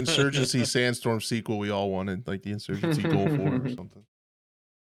be the Insurgency Sandstorm sequel we all wanted, like the Insurgency Gulf War or something.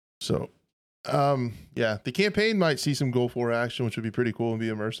 So, yeah, the campaign might see some Gulf War action, which would be pretty cool and be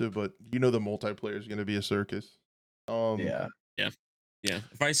immersive. But you know, the multiplayer is going to be a circus. Yeah.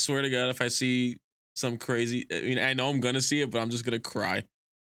 If I swear to God, if I see some crazy, I mean, I know I'm gonna see it, but I'm just gonna cry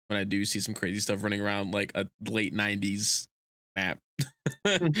when I do see some crazy stuff running around like a late 90s map.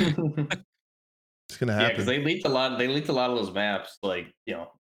 It's gonna Yeah, happen. because they leaked a lot. They leaked a lot of those maps, like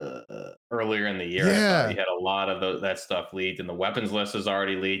earlier in the year. I Yeah. thought you had a lot of that stuff leaked, and the weapons list is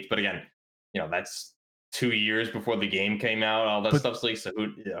already leaked. But again, that's 2 years before the game came out. All that stuff's leaked. So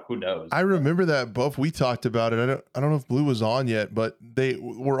who knows? I remember that, Buff. We talked about it. I don't know if Blue was on yet, but they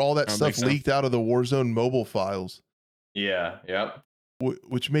were all that stuff leaked out of the Warzone mobile files. Yeah. Yep.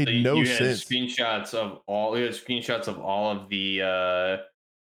 Which made So no you had sense. screenshots of all of the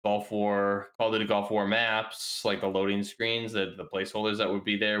Call of Duty Gulf War maps, like the loading screens, the placeholders that would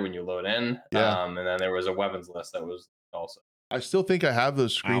be there when you load in. Yeah. And then there was a weapons list that was also. I still think I have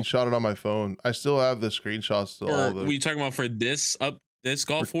those screenshotted on my phone. I still have the screenshots to all the. Were you talking about for this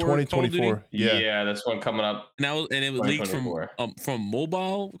Gulf War 2024? Yeah, this one coming up. And it was leaked from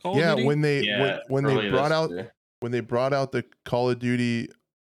mobile Call of Duty? when they brought out year. when they brought out the Call of Duty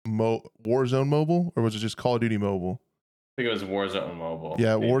Warzone mobile, or was it just Call of Duty mobile? I think it was Warzone Mobile.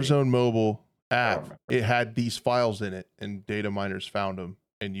 Yeah, maybe. Warzone Mobile app. It had these files in it, and data miners found them,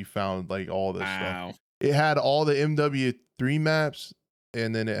 and you found like all this stuff. It had all the MW3 maps,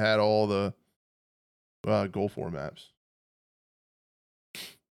 and then it had all the Gulf War maps.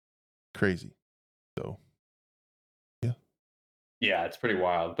 Crazy. So, yeah. Yeah, it's pretty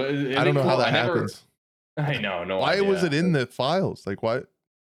wild. But I don't know how that happens. I know. No. Why idea. was it in the files? Like, why?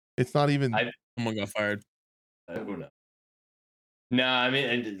 It's not even. Someone got fired. Who knows? No, I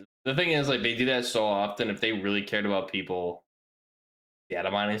mean, the thing is, like, they do that so often. If they really cared about people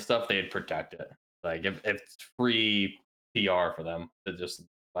data mining stuff, they'd protect it. Like, if it's free PR for them to just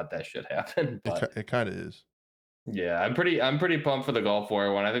let that shit happen. But It kind of is. yeah, I'm pretty pumped for the Gulf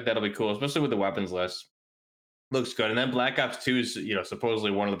War one. I think that'll be cool, especially with the weapons list. Looks good. And then Black Ops 2 is,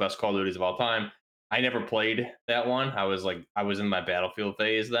 supposedly one of the best Call of Duties of all time. I never played that one. I was in my Battlefield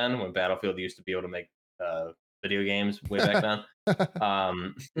phase then, when Battlefield used to be able to make uh, video games way back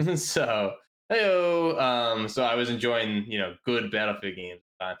then. So so I was enjoying, good Battlefield games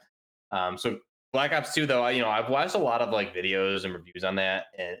at the time. So Black Ops 2 though, I've watched a lot of like videos and reviews on that,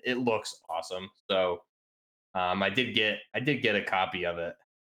 and it looks awesome. So I did get a copy of it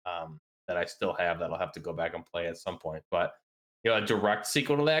um, that I still have that I'll have to go back and play at some point. But a direct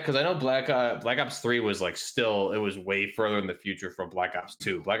sequel to that, because I know Black Ops 3 was like still, it was way further in the future from Black Ops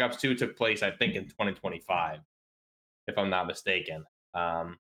 2. Black Ops 2 took place, I think, in 2025, if I'm not mistaken.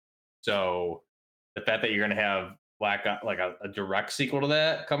 Um, so the fact that you're gonna have like a direct sequel to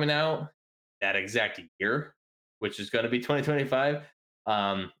that coming out that exact year, which is going to be 2025,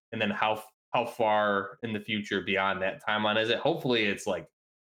 and then how far in the future beyond that timeline is it? Hopefully, it's like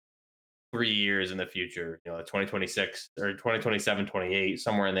 3 years in the future, 2026 or 2027, 28,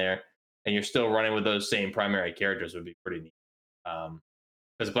 somewhere in there, and you're still running with those same primary characters would be pretty neat.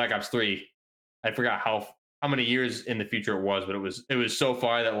 Because Black Ops 3, I forgot how many years in the future it was, but it was so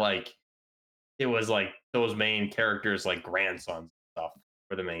far that like it was like those main characters like grandsons and stuff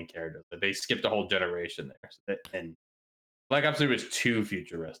for the main characters. Like, they skipped a whole generation there. And Black Ops 3 was too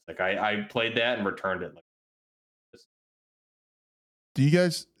futuristic. I played that and returned it. Like, Do you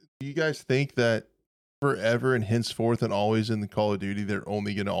guys think that forever and henceforth and always in the Call of Duty they're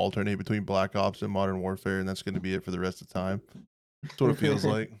only going to alternate between Black Ops and Modern Warfare, and that's going to be it for the rest of the time? That's what it feels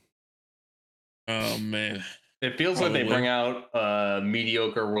like. Oh man, it feels like they bring out a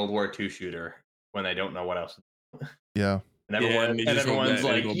mediocre World War II shooter when they don't know what else. Yeah. And everyone's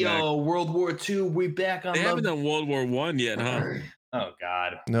like, "Yo, World War II, we back on." They haven't done World War One yet, huh? Oh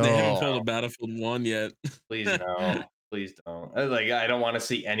God, no. They haven't pulled a Battlefield 1 yet. Please no, please don't. Like, I don't want to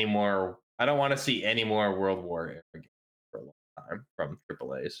see any more. I don't want to see any more World War ever again for a long time from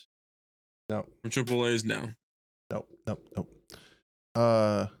AAA's. No. From AAA's now. Nope.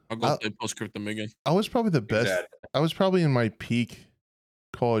 I'll go play Postscriptum again. I was probably the best. Exactly. I was probably in my peak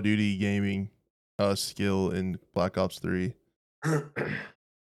Call of Duty gaming skill in Black Ops 3.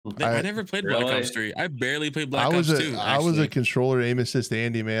 I never played Black Ops 3. I barely played Black Ops 2. I was a controller aim assist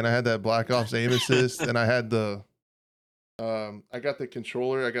Andy, man. I had that Black Ops aim assist, and I had the I got the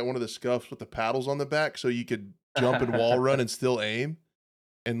controller. I got one of the scuffs with the paddles on the back, so you could jump and wall run and still aim.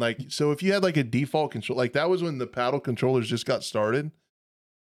 And like, so if you had like a default control, like that was when the paddle controllers just got started.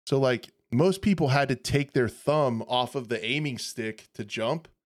 So like most people had to take their thumb off of the aiming stick to jump.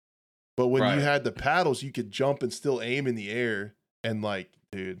 But when you had the paddles, you could jump and still aim in the air. And like,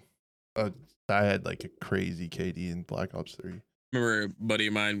 dude, I had like a crazy KD in Black Ops 3. Remember a buddy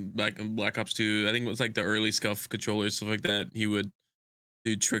of mine back in Black Ops 2, I think it was like the early scuff controllers, stuff like that. He would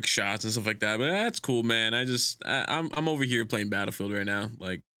do trick shots and stuff like that. But that's cool, man. I'm over here playing Battlefield right now.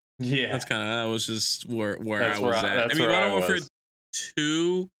 Like, yeah, that was just where I was at. I mean, Modern Warfare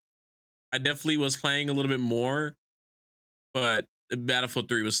 2, I definitely was playing a little bit more, but Battlefield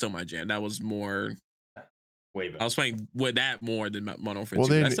 3 was still my jam. That was more. Way better. I was playing with that more than Modern Warfare 2.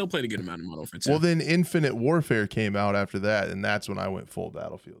 Then, I still played a good amount of Modern Warfare 2. Well, then Infinite Warfare came out after that, and that's when I went full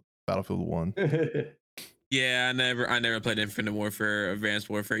Battlefield 1. Yeah, I never played Infinite Warfare, Advanced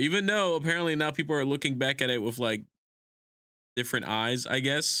Warfare, even though apparently now people are looking back at it with like different eyes, I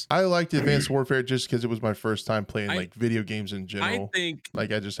guess. I liked Advanced Warfare just because it was my first time playing like video games in general. I think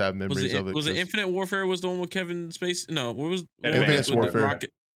like I just have memories of it. Was it Infinite Warfare was the one with Kevin Space? No, what was Advanced Warfare?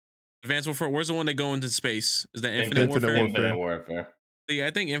 Advanced Warfare. Where's the one that go into space? Is that Infinite Warfare? Infinite Warfare. Yeah,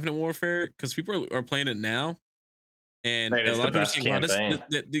 I think Infinite Warfare, because people are playing it now, and a lot of people saying, "Wow,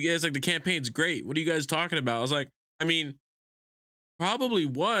 the guys like the campaign's great. What are you guys talking about?" I was like, I mean, probably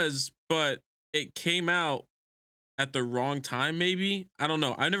was, but it came out at the wrong time. Maybe, I don't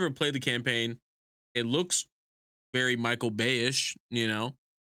know. I never played the campaign. It looks very Michael Bay-ish, a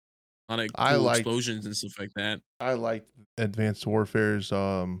lot of cool explosions and stuff like that. I liked Advanced Warfare's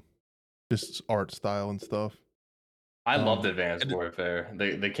just art style and stuff. I loved Advanced Warfare.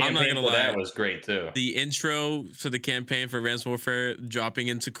 The campaign for that was great too. The intro to the campaign for Advanced Warfare dropping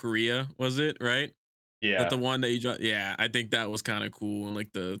into Korea, was it right? Yeah, that the one that you dropped. Yeah, I think that was kind of cool, and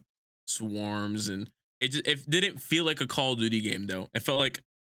like the swarms, and it didn't feel like a Call of Duty game though. It felt like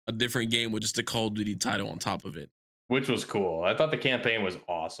a different game with just a Call of Duty title on top of it, which was cool. I thought the campaign was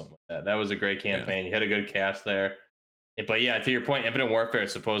awesome. That was a great campaign. You had a good cast there. But yeah, to your point, Infinite Warfare,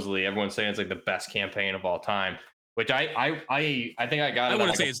 supposedly everyone's saying it's like the best campaign of all time, which I think I got. I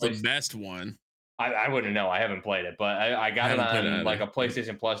wouldn't say it's the best one. I wouldn't know. I haven't played it, but I got it haven't played it on like either. a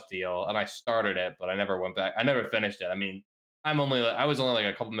PlayStation Plus deal, and I started it, but I never went back. I never finished it. I mean, I was only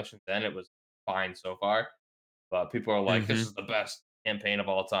like a couple missions in. It was fine so far, but people are like, "This Mhm. is the best campaign of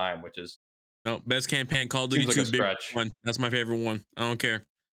all time," which is No, best campaign, Call of Duty seems like a 2, big stretch. one. That's my favorite one. I don't care.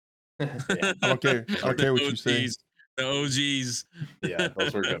 Yeah, I don't care. I don't The care what you say. OGs. The OGs. yeah,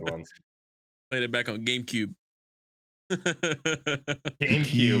 those were good ones. Played it back on GameCube. GameCube. Oh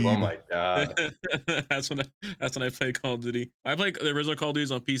Cube. my god. That's when I played Call of Duty. I played the original Call of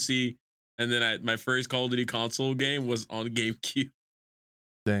Duty on PC, and then my first Call of Duty console game was on GameCube.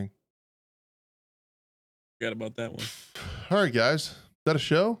 Dang. Forgot about that one. All right, guys. Is that a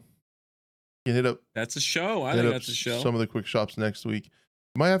show? You can hit up That's a show. I hit think up that's a show. some of the quick shops next week.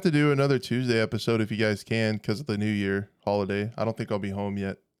 Might have to do another Tuesday episode if you guys can because of the New Year holiday. I don't think I'll be home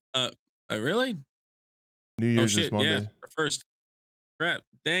yet. Really? New Oh Year's is shit! Monday. Yeah, the first. Crap!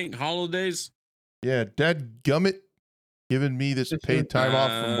 Dang, holidays. Yeah, Dad gummit giving me this paid time off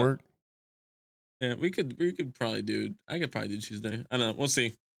from work. Yeah, we could probably do. I could probably do Tuesday. I don't know. We'll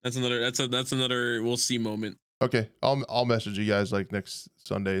see. That's another we'll see moment. Okay, I'll message you guys like next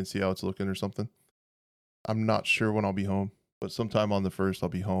Sunday and see how it's looking or something. I'm not sure when I'll be home, but sometime on the 1st I'll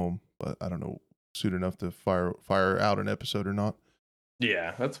be home. But I don't know soon enough to fire out an episode or not.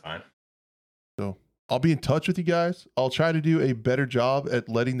 Yeah, that's fine. So I'll be in touch with you guys. I'll try to do a better job at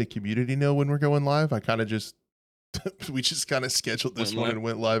letting the community know when we're going live. I kind of just we just kind of scheduled this one and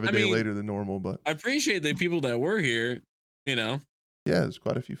went live a day later than normal. But I appreciate the people that were here. You know, yeah, there's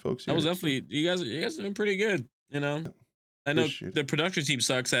quite a few folks here. that was definitely you guys have been pretty good. You know, I know the production team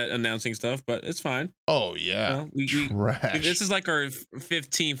sucks at announcing stuff, but it's fine. Oh yeah, you know, trash. This is like our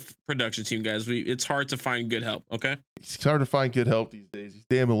 15th production team, guys. It's hard to find good help. Okay, it's hard to find good help these days. These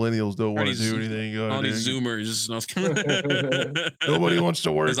damn millennials don't want to do anything. All these Zoomers, nobody wants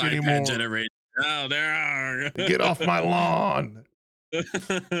to work anymore. Generation. Oh, there are. Get off my lawn.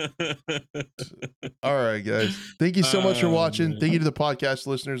 All right, guys. Thank you so much for watching. Thank you to the podcast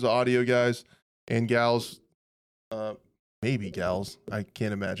listeners, the audio guys and gals. Maybe gals. I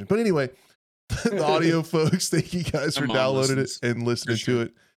can't imagine. But anyway, the audio folks, thank you guys for downloading it and listening to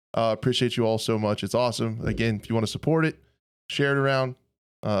it. Appreciate you all so much. It's awesome. Again, if you want to support it, share it around.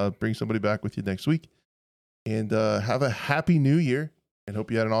 Bring somebody back with you next week. And have a happy new year. And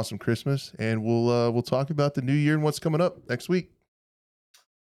hope you had an awesome Christmas. And we'll talk about the new year and what's coming up next week.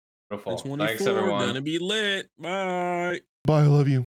 Thanks, everyone. Gonna be lit. Bye. Bye. I love you.